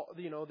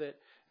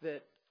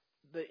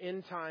the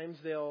end times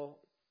they'll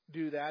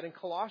do that. In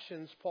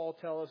Colossians, Paul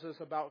tells us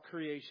about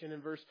creation.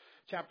 In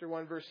chapter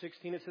 1, verse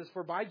 16, it says,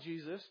 "For by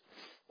Jesus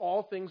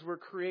all things were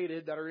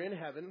created that are in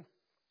heaven,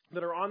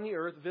 that are on the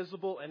earth,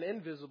 visible and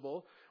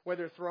invisible,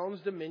 whether thrones,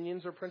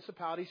 dominions, or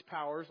principalities,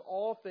 powers,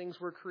 all things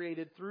were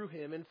created through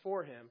him and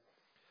for him.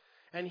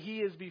 And he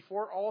is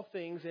before all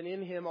things, and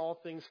in him all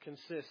things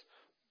consist.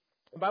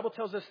 The Bible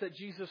tells us that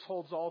Jesus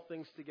holds all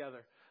things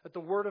together, that the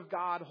Word of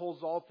God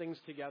holds all things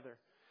together.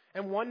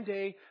 And one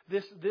day,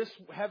 this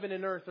heaven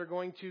and earth are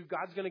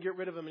God's going to get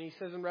rid of them. And he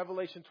says in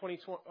Revelation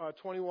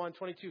 21,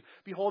 22,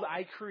 behold,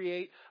 I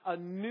create a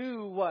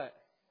new what?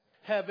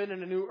 Heaven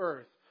and a new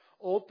earth.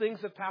 Old things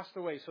have passed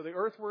away. So the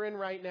earth we're in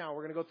right now,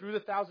 we're going to go through the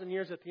 1,000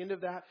 years. At the end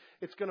of that,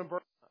 it's going to burn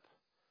up.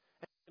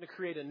 And it's going to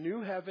create a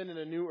new heaven and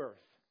a new earth.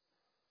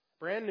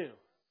 Brand new.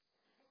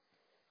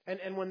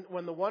 And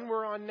when the one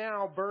we're on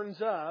now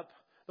burns up,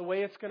 the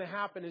way it's going to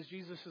happen is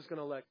Jesus is going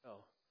to let go.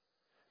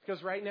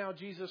 Because right now,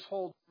 Jesus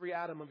holds every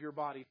atom of your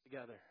body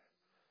together.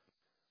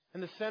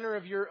 And the center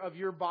of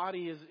your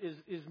body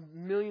is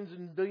millions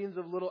and billions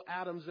of little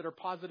atoms that are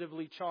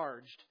positively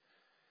charged.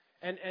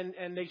 And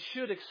they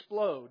should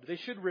explode. They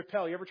should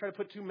repel. You ever try to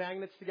put two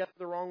magnets together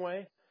the wrong way?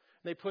 And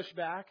they push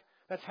back?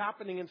 That's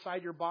happening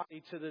inside your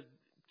body to the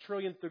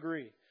trillionth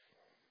degree.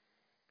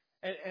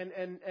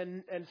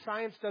 And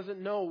science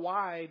doesn't know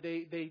why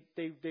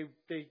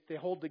they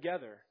hold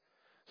together.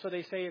 So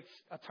they say it's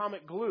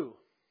atomic glue.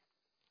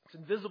 It's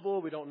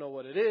invisible. We don't know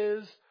what it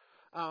is.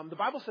 The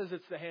Bible says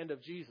it's the hand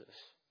of Jesus.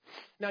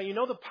 Now, you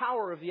know the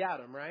power of the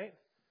atom, right?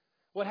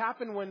 What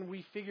happened when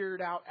we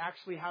figured out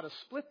actually how to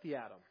split the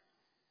atom?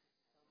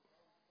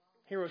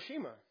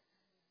 Hiroshima,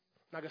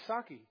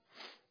 Nagasaki,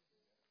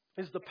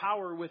 is the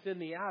power within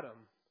the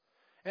atom.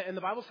 And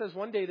the Bible says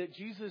one day that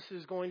Jesus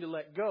is going to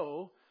let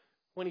go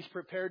when he's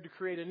prepared to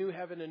create a new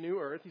heaven and new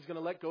earth. He's going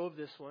to let go of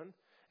this one,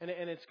 and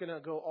it's going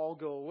to all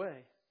go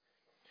away.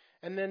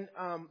 And then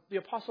the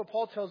Apostle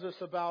Paul tells us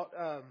about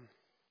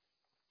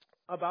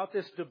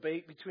this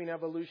debate between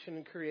evolution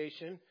and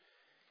creation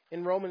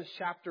in Romans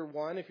chapter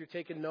 1, if you're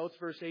taking notes,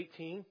 verse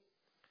 18.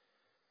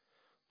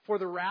 For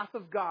the wrath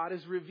of God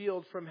is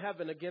revealed from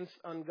heaven against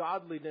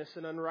ungodliness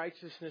and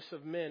unrighteousness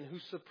of men who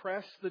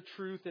suppress the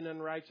truth in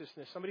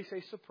unrighteousness. Somebody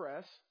say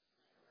suppress.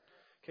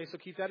 Okay, so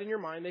keep that in your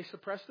mind. They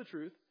suppress the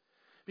truth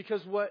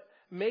because what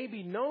may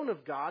be known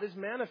of God is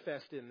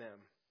manifest in them.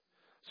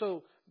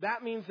 So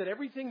that means that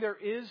everything there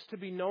is to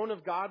be known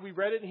of God, we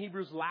read it in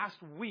Hebrews last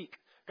week.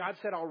 God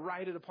said, I'll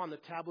write it upon the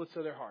tablets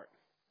of their heart.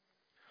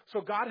 So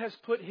God has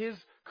put his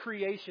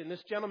creation,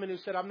 this gentleman who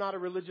said, I'm not a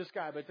religious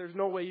guy, but there's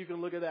no way you can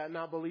look at that and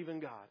not believe in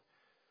God.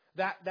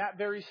 That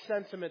very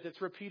sentiment that's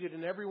repeated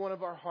in every one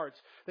of our hearts,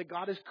 that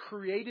God has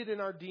created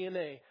in our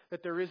DNA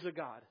that there is a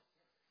God.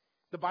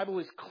 The Bible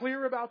is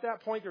clear about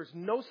that point. There's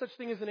no such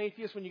thing as an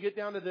atheist when you get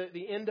down to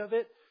the end of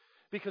it,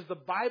 because the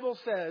Bible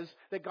says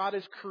that God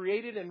has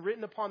created and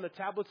written upon the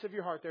tablets of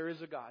your heart, there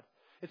is a God.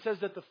 It says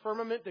that the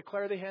firmament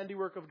declare the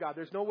handiwork of God.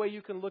 There's no way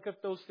you can look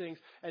at those things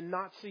and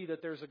not see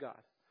that there's a God.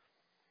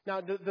 Now,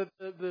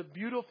 the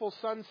beautiful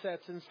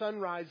sunsets and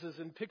sunrises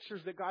and pictures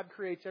that God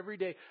creates every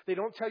day, they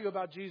don't tell you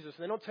about Jesus.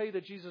 They don't tell you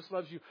that Jesus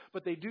loves you,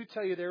 but they do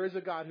tell you there is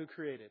a God who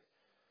created.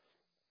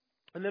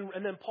 And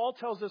then Paul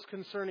tells us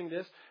concerning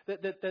this,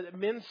 that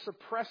men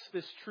suppress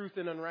this truth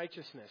in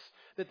unrighteousness.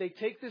 That they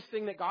take this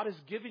thing that God has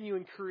given you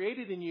and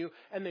created in you,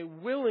 and they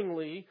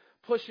willingly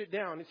push it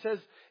down. It says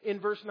in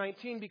verse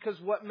 19, because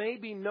what may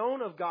be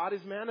known of God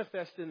is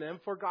manifest in them,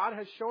 for God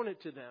has shown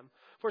it to them.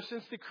 For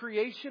since the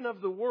creation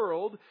of the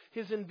world,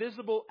 his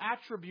invisible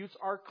attributes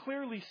are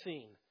clearly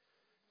seen.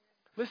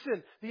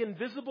 Listen, the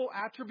invisible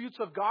attributes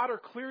of God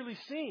are clearly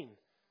seen.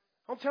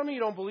 Don't tell me you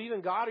don't believe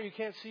in God or you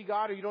can't see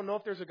God or you don't know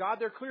if there's a God.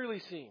 They're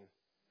clearly seen.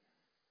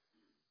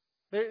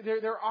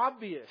 They're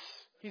obvious.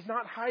 He's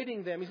not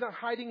hiding them. He's not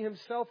hiding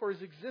himself or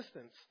his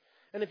existence.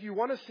 And if you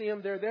want to see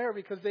him, they're there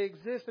because they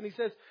exist. And he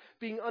says,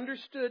 being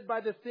understood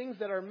by the things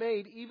that are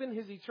made, even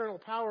his eternal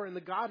power in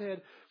the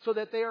Godhead, so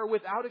that they are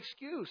without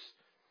excuse.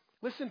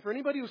 Listen, for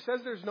anybody who says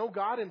there's no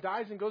God and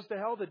dies and goes to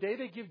hell, the day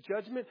they give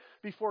judgment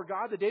before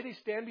God, the day they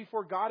stand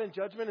before God in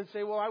judgment and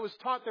say, well, I was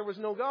taught there was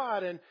no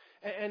God, and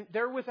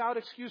they're without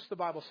excuse, the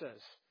Bible says.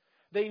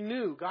 They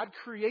knew. God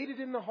created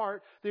in the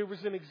heart there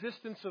was an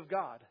existence of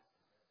God.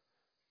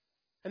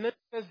 And then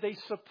it says they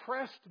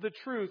suppressed the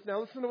truth. Now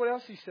listen to what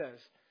else he says.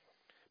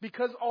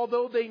 Because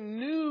although they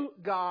knew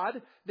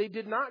God, they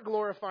did not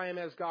glorify him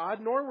as God,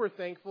 nor were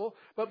thankful,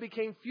 but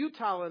became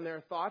futile in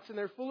their thoughts, and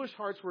their foolish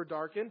hearts were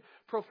darkened.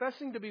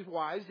 Professing to be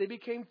wise, they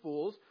became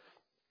fools,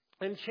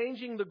 and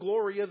changing the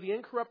glory of the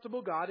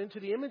incorruptible God into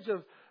the image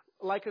of,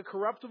 like a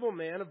corruptible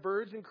man, of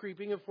birds and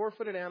creeping, of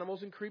four-footed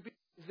animals and creeping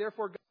things.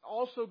 Therefore God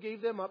also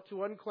gave them up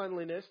to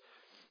uncleanliness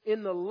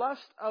in the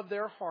lust of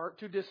their heart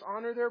to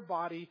dishonor their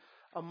body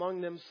among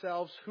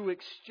themselves, who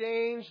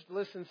exchanged,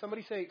 listen,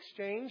 somebody say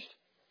exchanged,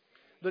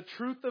 the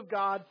truth of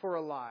God for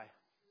a lie.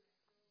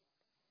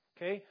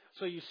 Okay?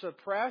 So you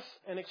suppress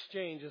and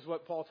exchange is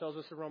what Paul tells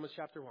us in Romans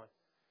chapter 1.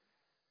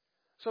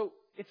 So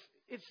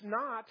it's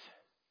not,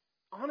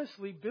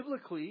 honestly,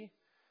 biblically,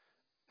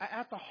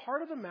 at the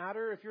heart of the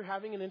matter, if you're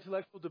having an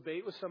intellectual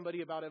debate with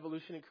somebody about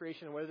evolution and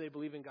creation and whether they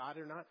believe in God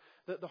or not,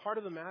 the heart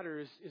of the matter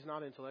is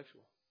not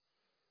intellectual.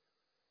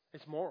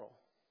 It's moral.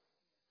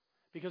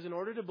 Because in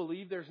order to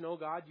believe there's no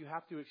God, you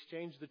have to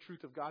exchange the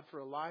truth of God for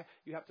a lie.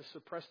 You have to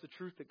suppress the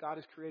truth that God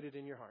has created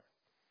in your heart.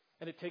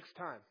 And it takes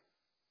time.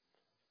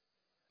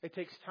 It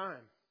takes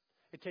time.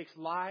 It takes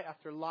lie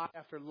after lie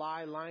after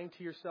lie, lying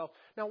to yourself.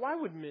 Now, why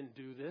would men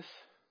do this?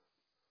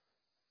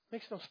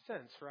 Makes no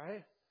sense,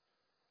 right?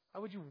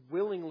 Why would you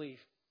willingly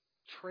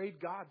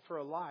trade God for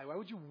a lie? Why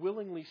would you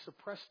willingly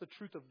suppress the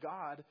truth of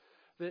God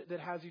that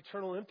has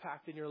eternal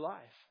impact in your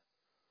life?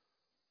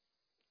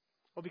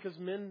 Well, because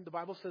men, the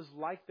Bible says,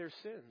 like their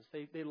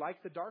sins. They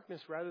like the darkness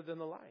rather than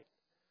the light.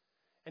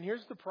 And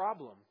here's the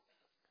problem.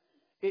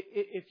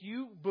 If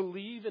you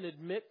believe and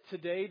admit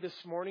today, this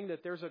morning,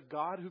 that there's a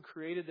God who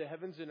created the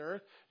heavens and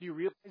earth, do you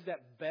realize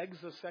that begs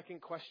a second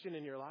question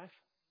in your life?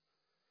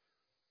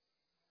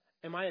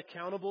 Am I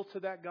accountable to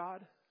that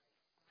God?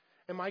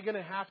 Am I going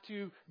to have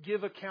to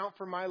give account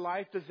for my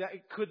life?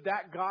 Could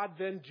that God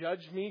then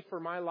judge me for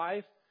my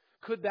life?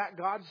 Could that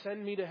God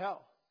send me to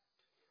hell?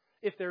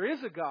 If there is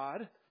a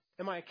God,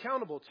 am I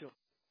accountable to him?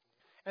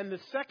 And the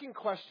second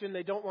question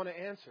they don't want to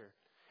answer.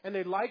 And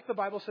the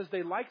Bible says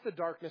they like the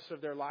darkness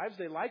of their lives.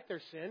 They like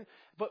their sin.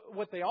 But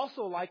what they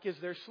also like is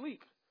their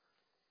sleep.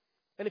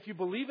 And if you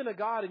believe in a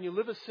God and you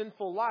live a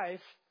sinful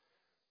life,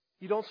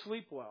 you don't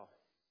sleep well.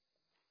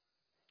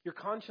 Your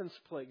conscience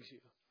plagues you.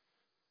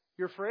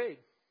 You're afraid.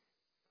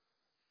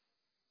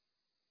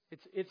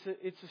 It's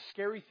a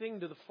scary thing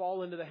to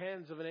fall into the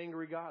hands of an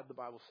angry God, the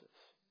Bible says.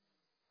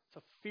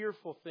 It's a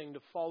fearful thing to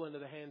fall into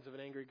the hands of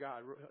an angry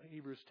God,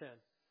 Hebrews 10.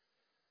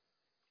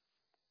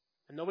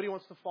 And nobody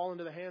wants to fall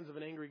into the hands of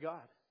an angry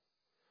God.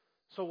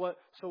 So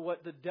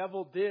what the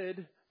devil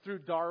did through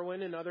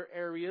Darwin and other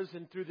areas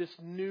and through this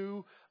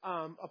new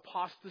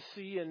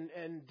apostasy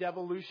and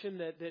devolution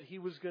that he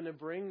was going to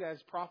bring, as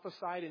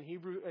prophesied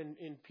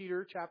in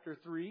Peter chapter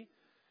 3,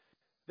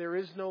 there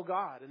is no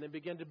God. And they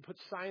began to put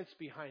science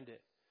behind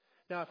it.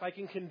 Now, if I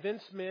can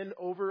convince men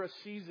over a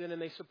season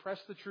and they suppress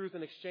the truth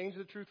and exchange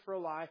the truth for a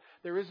lie,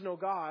 there is no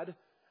God,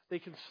 they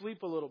can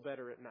sleep a little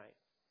better at night.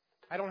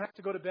 I don't have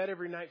to go to bed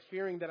every night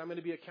fearing that I'm going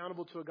to be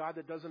accountable to a God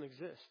that doesn't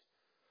exist.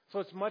 So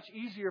it's much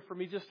easier for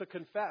me just to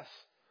confess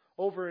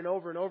over and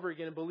over and over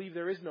again and believe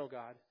there is no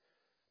God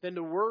than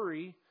to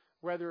worry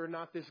whether or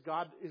not this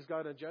God is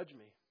going to judge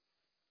me.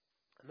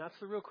 And that's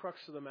the real crux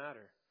of the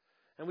matter.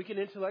 And we can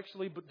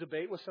intellectually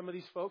debate with some of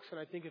these folks, and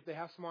I think if they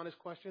have some honest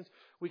questions,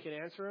 we can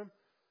answer them.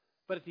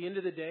 But at the end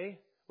of the day,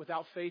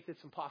 without faith,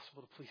 it's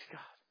impossible to please God.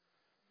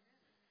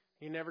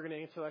 You're never going to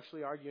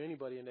intellectually argue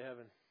anybody into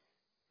heaven.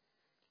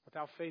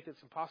 Without faith,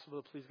 it's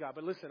impossible to please God.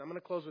 But listen, I'm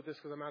going to close with this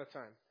because I'm out of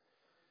time.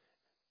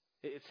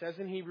 It says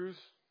in Hebrews,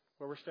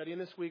 where we're studying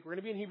this week, we're going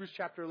to be in Hebrews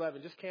chapter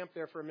 11. Just camp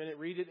there for a minute.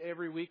 Read it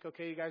every week.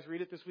 Okay, you guys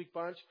read it this week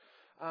bunch.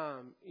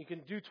 You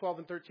can do 12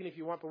 and 13 if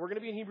you want. But we're going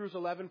to be in Hebrews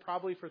 11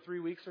 probably for 3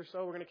 weeks or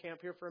so. We're going to camp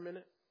here for a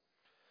minute.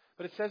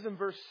 But it says in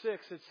verse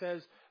 6, it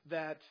says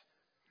that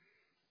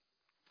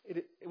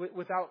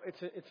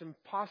it's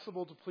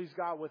impossible to please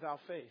God without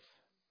faith.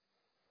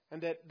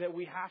 And that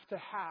we have to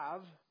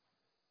have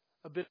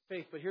a bit of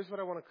faith. But here's what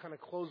I want to kind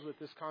of close with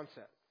this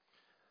concept.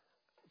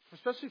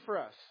 Especially for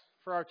us,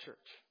 for our church.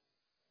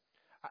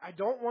 I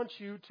don't want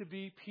you to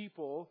be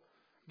people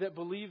that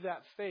believe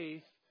that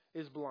faith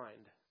is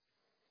blind.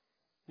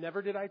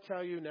 Never did I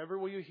tell you, never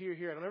will you hear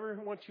here. I don't ever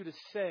want you to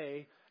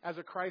say, as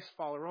a Christ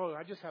follower, oh,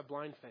 I just have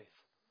blind faith.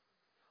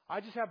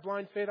 I just have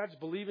blind faith. I just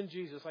believe in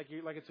Jesus like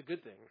it's a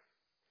good thing.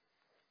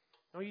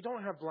 No, you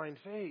don't have blind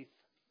faith.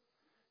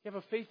 You have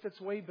a faith that's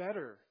way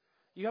better.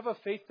 You have a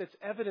faith that's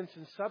evidence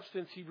and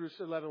substance, Hebrews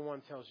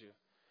 11:1 tells you.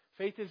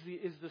 Faith is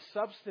the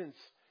substance,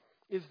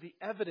 is the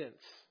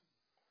evidence.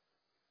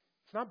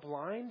 It's not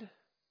blind.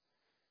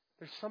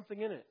 There's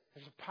something in it.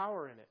 There's a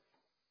power in it.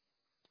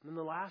 And then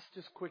the last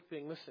just quick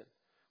thing, listen.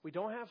 We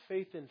don't have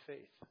faith in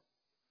faith.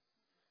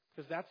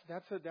 Because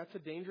that's a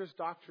dangerous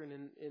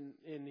doctrine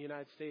in the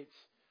United States,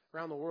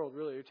 around the world,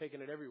 really. You're taking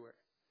it everywhere.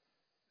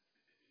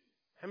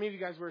 How many of you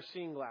guys wear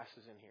seeing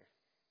glasses in here?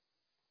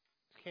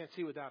 You can't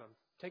see without them.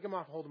 Take them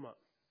off, hold them up.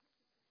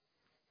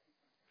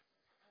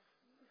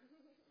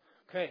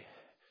 Okay.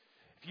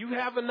 If you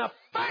have enough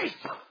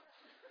faith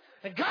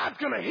that God's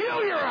going to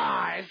heal your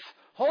eyes,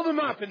 hold them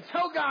up and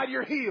tell God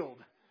you're healed.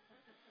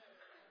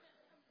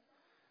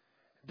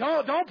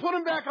 Don't put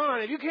them back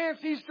on. If you can't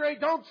see straight,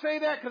 don't say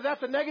that because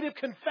that's a negative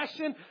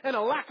confession and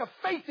a lack of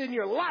faith in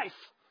your life.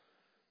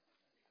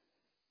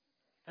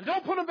 And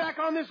don't put them back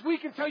on this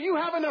week until you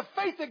have enough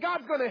faith that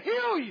God's going to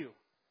heal you.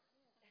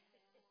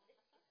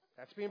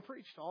 That's being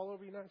preached all over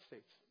the United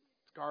States.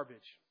 It's garbage.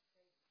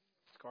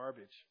 It's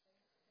garbage.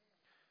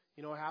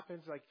 You know what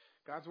happens? Like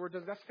God's Word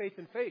does. That's faith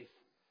in faith.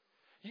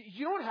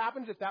 You know what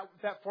happens if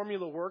that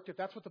formula worked, if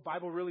that's what the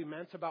Bible really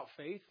meant about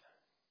faith?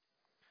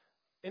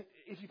 And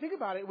if you think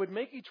about it, it would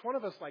make each one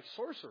of us like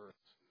sorcerers.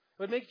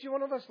 It would make each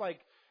one of us like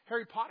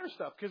Harry Potter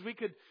stuff because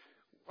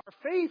our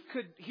faith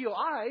could heal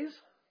eyes.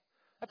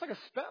 That's like a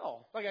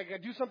spell. Like I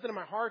do something in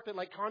my heart that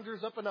like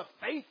conjures up enough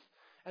faith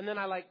and then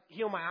I like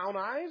heal my own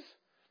eyes.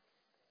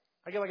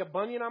 I get like a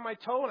bunion on my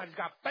toe and I just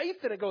got faith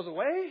and it goes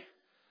away.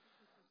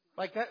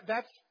 Like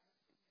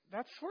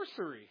that's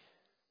sorcery.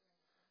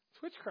 It's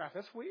witchcraft.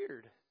 That's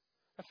weird.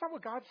 That's not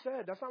what God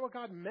said. That's not what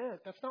God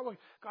meant. That's not what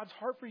God's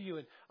heart for you.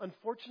 And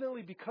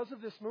unfortunately, because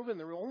of this movement,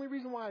 the only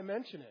reason why I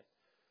mention it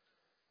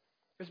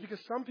is because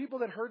some people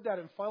that heard that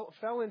and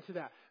fell into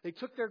that, they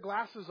took their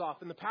glasses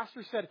off. And the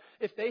pastor said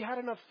if they had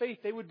enough faith,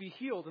 they would be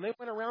healed. And they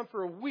went around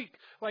for a week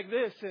like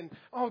this. And,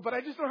 but I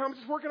just don't know how I'm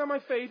just working on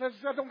my faith.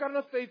 I don't got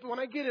enough faith. But when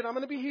I get it, I'm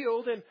going to be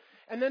healed.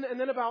 And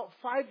then about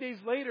 5 days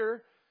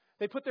later,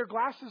 they put their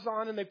glasses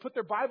on and they put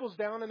their Bibles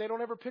down and they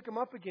don't ever pick them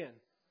up again.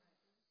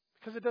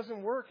 Because it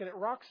doesn't work and it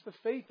rocks the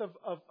faith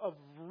of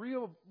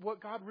real,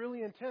 what God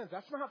really intends.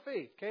 That's not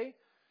faith, okay?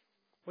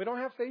 We don't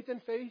have faith in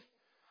faith.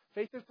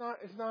 Faith is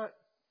not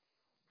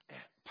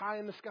pie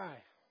in the sky.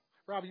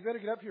 Rob, you better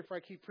get up here before I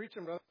keep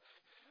preaching, brother.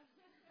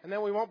 And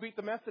then we won't beat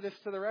the Methodists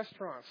to the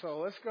restaurant. So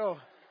let's go.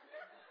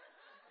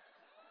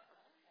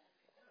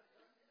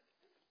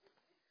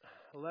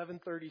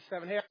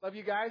 11:37. Hey, I love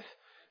you guys.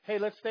 Hey,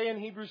 let's stay in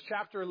Hebrews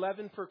chapter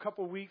 11 for a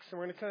couple weeks, and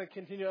we're going to kind of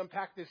continue to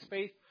unpack this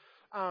faith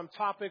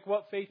topic,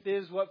 what faith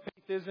is, what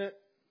faith isn't.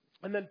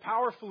 And then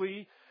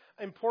powerfully,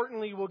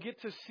 importantly, we'll get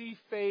to see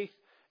faith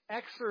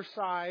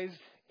exercised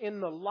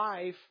in the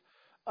life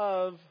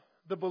of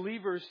the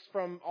believers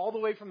from all the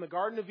way from the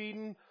Garden of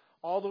Eden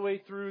all the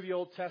way through the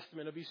Old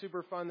Testament. It'll be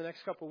super fun the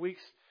next couple of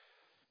weeks.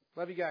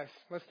 Love you guys.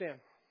 Let's stand.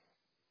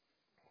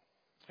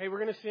 Hey, we're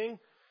going to sing.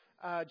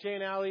 Jay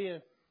and Allie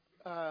and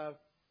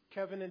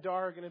Kevin and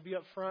Dar are going to be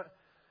up front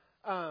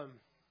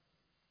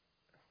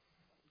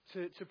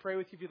to pray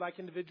with you if you'd like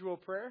individual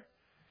prayer.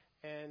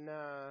 And,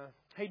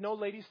 hey, no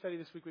ladies study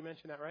this week. We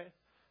mentioned that, right?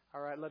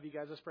 All right. Love you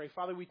guys. Let's pray.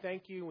 Father, we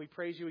thank you and we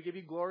praise you. We give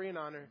you glory and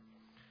honor.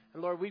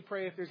 And Lord, we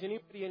pray if there's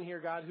anybody in here,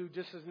 God, who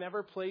just has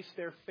never placed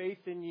their faith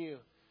in you,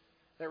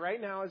 that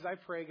right now as I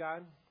pray,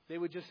 God, they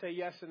would just say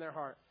yes in their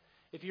heart.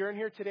 If you're in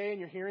here today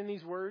and you're hearing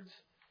these words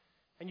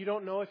and you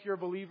don't know if you're a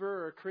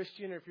believer or a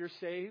Christian or if you're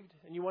saved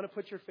and you want to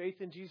put your faith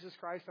in Jesus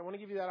Christ, I want to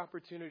give you that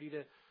opportunity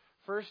to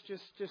first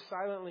just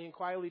silently and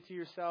quietly to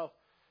yourself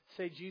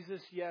say,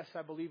 Jesus, yes,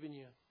 I believe in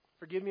you.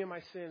 Forgive me of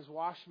my sins.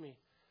 Wash me.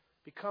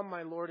 Become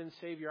my Lord and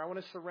Savior. I want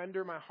to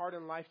surrender my heart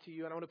and life to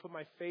you, and I want to put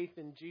my faith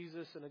in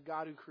Jesus and a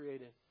God who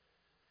created.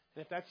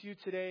 And if that's you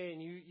today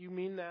and you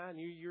mean that and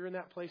you're in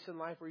that place in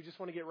life where you just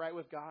want to get right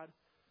with God,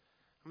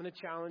 I'm going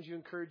to challenge you,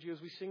 encourage you as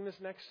we sing this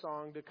next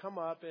song to come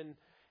up and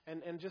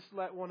just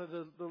let one of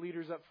the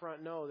leaders up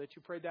front know that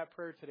you prayed that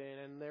prayer today,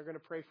 and they're going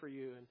to pray for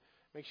you. And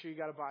make sure you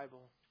got a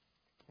Bible.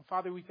 And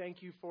Father, we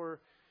thank you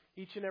for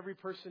each and every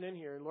person in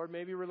here. And Lord,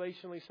 maybe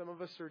relationally some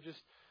of us are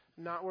just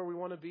not where we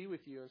want to be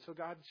with you. And so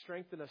God,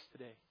 strengthen us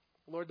today.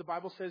 Lord, the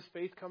Bible says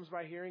faith comes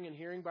by hearing and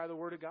hearing by the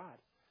word of God.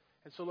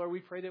 And so Lord, we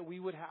pray that we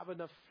would have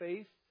enough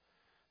faith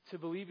to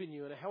believe in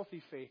you, and a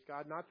healthy faith,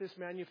 God, not this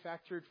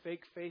manufactured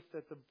fake faith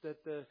that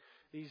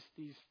these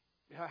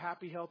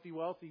happy, healthy,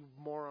 wealthy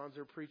morons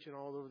are preaching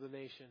all over the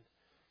nation.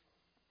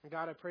 And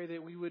God, I pray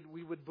that we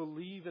would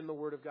believe in the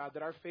Word of God,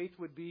 that our faith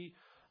would be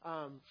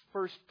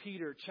 1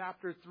 Peter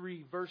chapter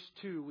 3, verse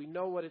 2. We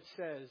know what it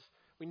says.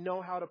 We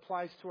know how it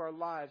applies to our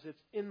lives. It's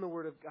in the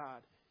Word of God.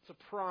 It's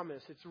a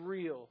promise. It's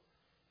real.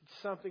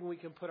 It's something we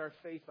can put our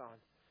faith on.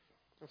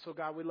 And so,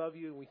 God, we love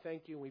you and we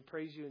thank you and we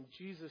praise you in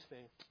Jesus'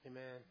 name.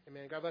 Amen.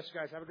 Amen. God bless you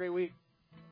guys. Have a great week.